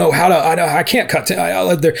 I don't know how to. I can't cut.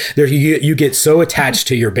 You get so attached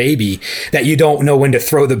to your baby that you don't know when to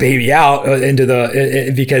throw the baby out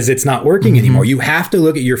because it's not working anymore. You have to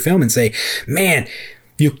look at your film and say, man,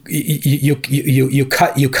 you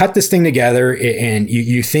cut this thing together and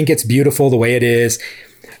you think it's beautiful the way it is.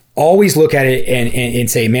 Always look at it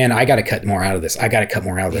and say, man, I got to cut more out of this. I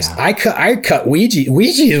cut Ouija.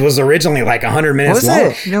 Ouija was originally like 100 minutes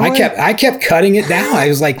long. No I kept cutting it down. I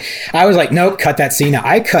was like, nope, cut that scene out.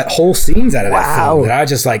 I cut whole scenes out of that film. And I was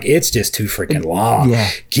just like, it's just too freaking long.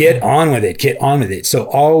 Yeah. Get on with it. So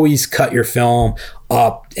always cut your film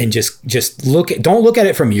up and just don't look at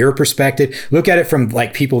it from your perspective. Look at it from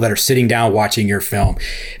like people that are sitting down watching your film,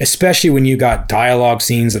 especially when you got dialogue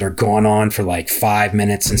scenes that are going on for like 5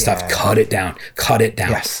 minutes and stuff. Cut it down.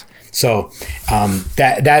 Yes. So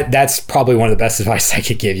that's probably one of the best advice I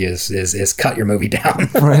could give you is cut your movie down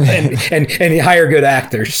and hire good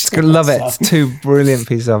actors. Love it. It's two brilliant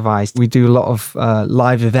pieces of advice. We do a lot of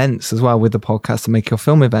live events as well with the podcast, to Make Your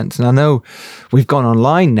Film events. And I know we've gone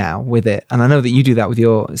online now with it. And I know that you do that with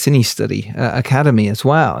your Cine Study Academy as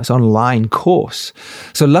well. It's an online course.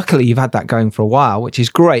 So luckily you've had that going for a while, which is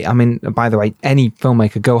great. I mean, by the way, any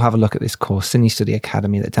filmmaker, go have a look at this course, Cine Study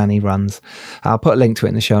Academy, that Danny runs. I'll put a link to it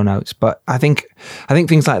in the show notes. But I think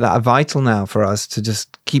things like that are vital now for us to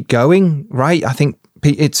just keep going, right? I think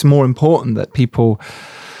it's more important that people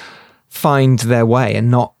find their way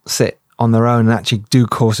and not sit on their own and actually do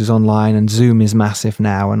courses online, and Zoom is massive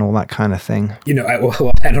now and all that kind of thing. I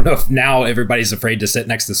don't know if now everybody's afraid to sit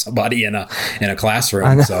next to somebody in a classroom.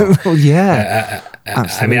 I know. So yeah.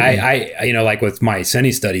 I mean, I like with my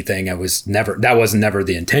Cine Study thing, that was never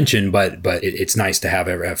the intention, but it's nice to have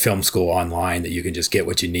a film school online that you can just get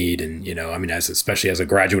what you need. And, I mean, especially as a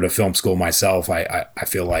graduate of film school myself, I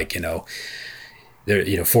feel like,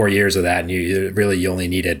 there, 4 years of that, and you only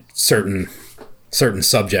needed certain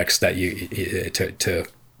subjects that to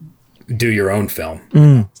do your own film.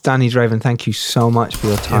 Danny Draven, thank you so much for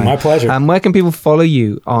your time. Yeah, my pleasure. Where can people follow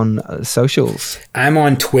you on socials? I'm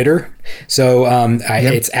on Twitter, so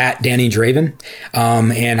it's at Danny Draven,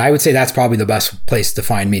 and I would say that's probably the best place to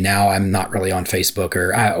find me now. I'm not really on Facebook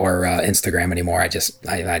or Instagram anymore.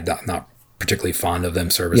 I'm not particularly fond of them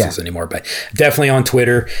services anymore, but definitely on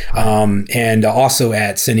Twitter, and also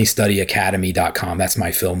at cinestudyacademy.com. That's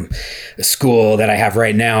my film school that I have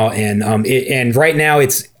right now, and right now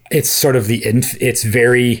it's sort of it's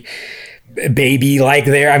very baby like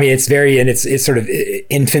there. I mean, it's very in its sort of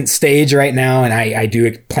infant stage right now, and I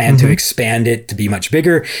do plan to expand it to be much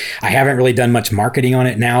bigger. I haven't really done much marketing on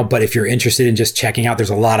it now, but if you're interested in just checking out, there's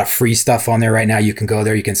a lot of free stuff on there right now. You can go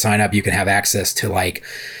there, you can sign up, you can have access to like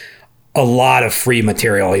a lot of free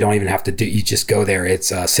material. You don't even have to you just go there.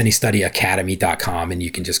 It's cinestudyacademy.com, and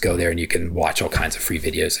you can just go there and you can watch all kinds of free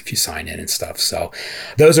videos if you sign in and stuff. So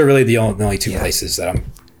those are really the only two places that I'm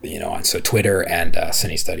on. So Twitter and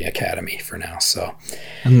Cine Study Academy for now. So,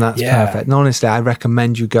 and that's perfect. And honestly, I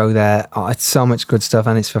recommend you go there. It's so much good stuff,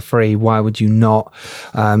 and it's for free. Why would you not?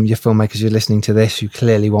 Your filmmakers, you're listening to this, you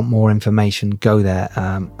clearly want more information. Go there.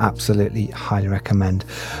 Absolutely, highly recommend.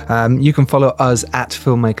 You can follow us at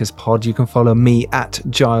Filmmakers Pod. You can follow me at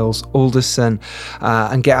Giles Alderson,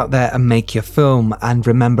 and get out there and make your film. And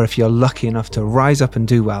remember, if you're lucky enough to rise up and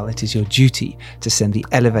do well, it is your duty to send the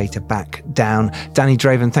elevator back down. Danny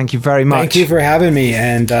Draven, thank you very much. Thank you for having me.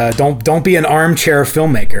 And don't be an armchair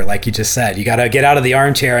filmmaker, like you just said. You got to get out of the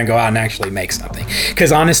armchair and go out and actually make something.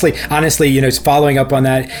 Because honestly, following up on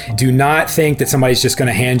that, do not think that somebody's just going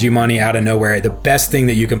to hand you money out of nowhere. The best thing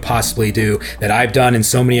that you can possibly do, that I've done and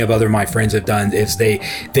so many of other my friends have done, is they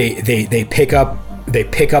pick up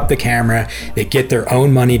the camera, they get their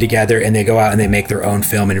own money together, and they go out and they make their own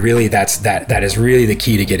film. And really that is really the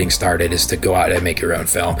key to getting started, is to go out and make your own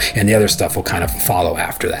film, and the other stuff will kind of follow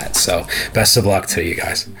after that. So best of luck to you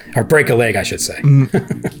guys, or break a leg, I should say.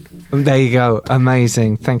 There you go.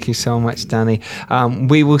 Amazing. Thank you so much, Danny.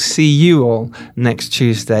 We will see you all next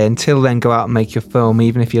Tuesday. Until then, go out and make your film.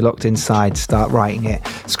 Even if you're locked inside, start writing it,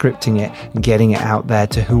 scripting it, and getting it out there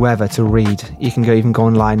to whoever to read. You can even go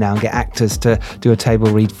online now and get actors to do a table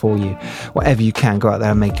read for you. Whatever you can, go out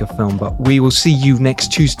there and make your film. But we will see you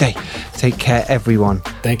next Tuesday. Take care, everyone.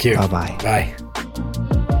 Thank you. Bye-bye. Bye.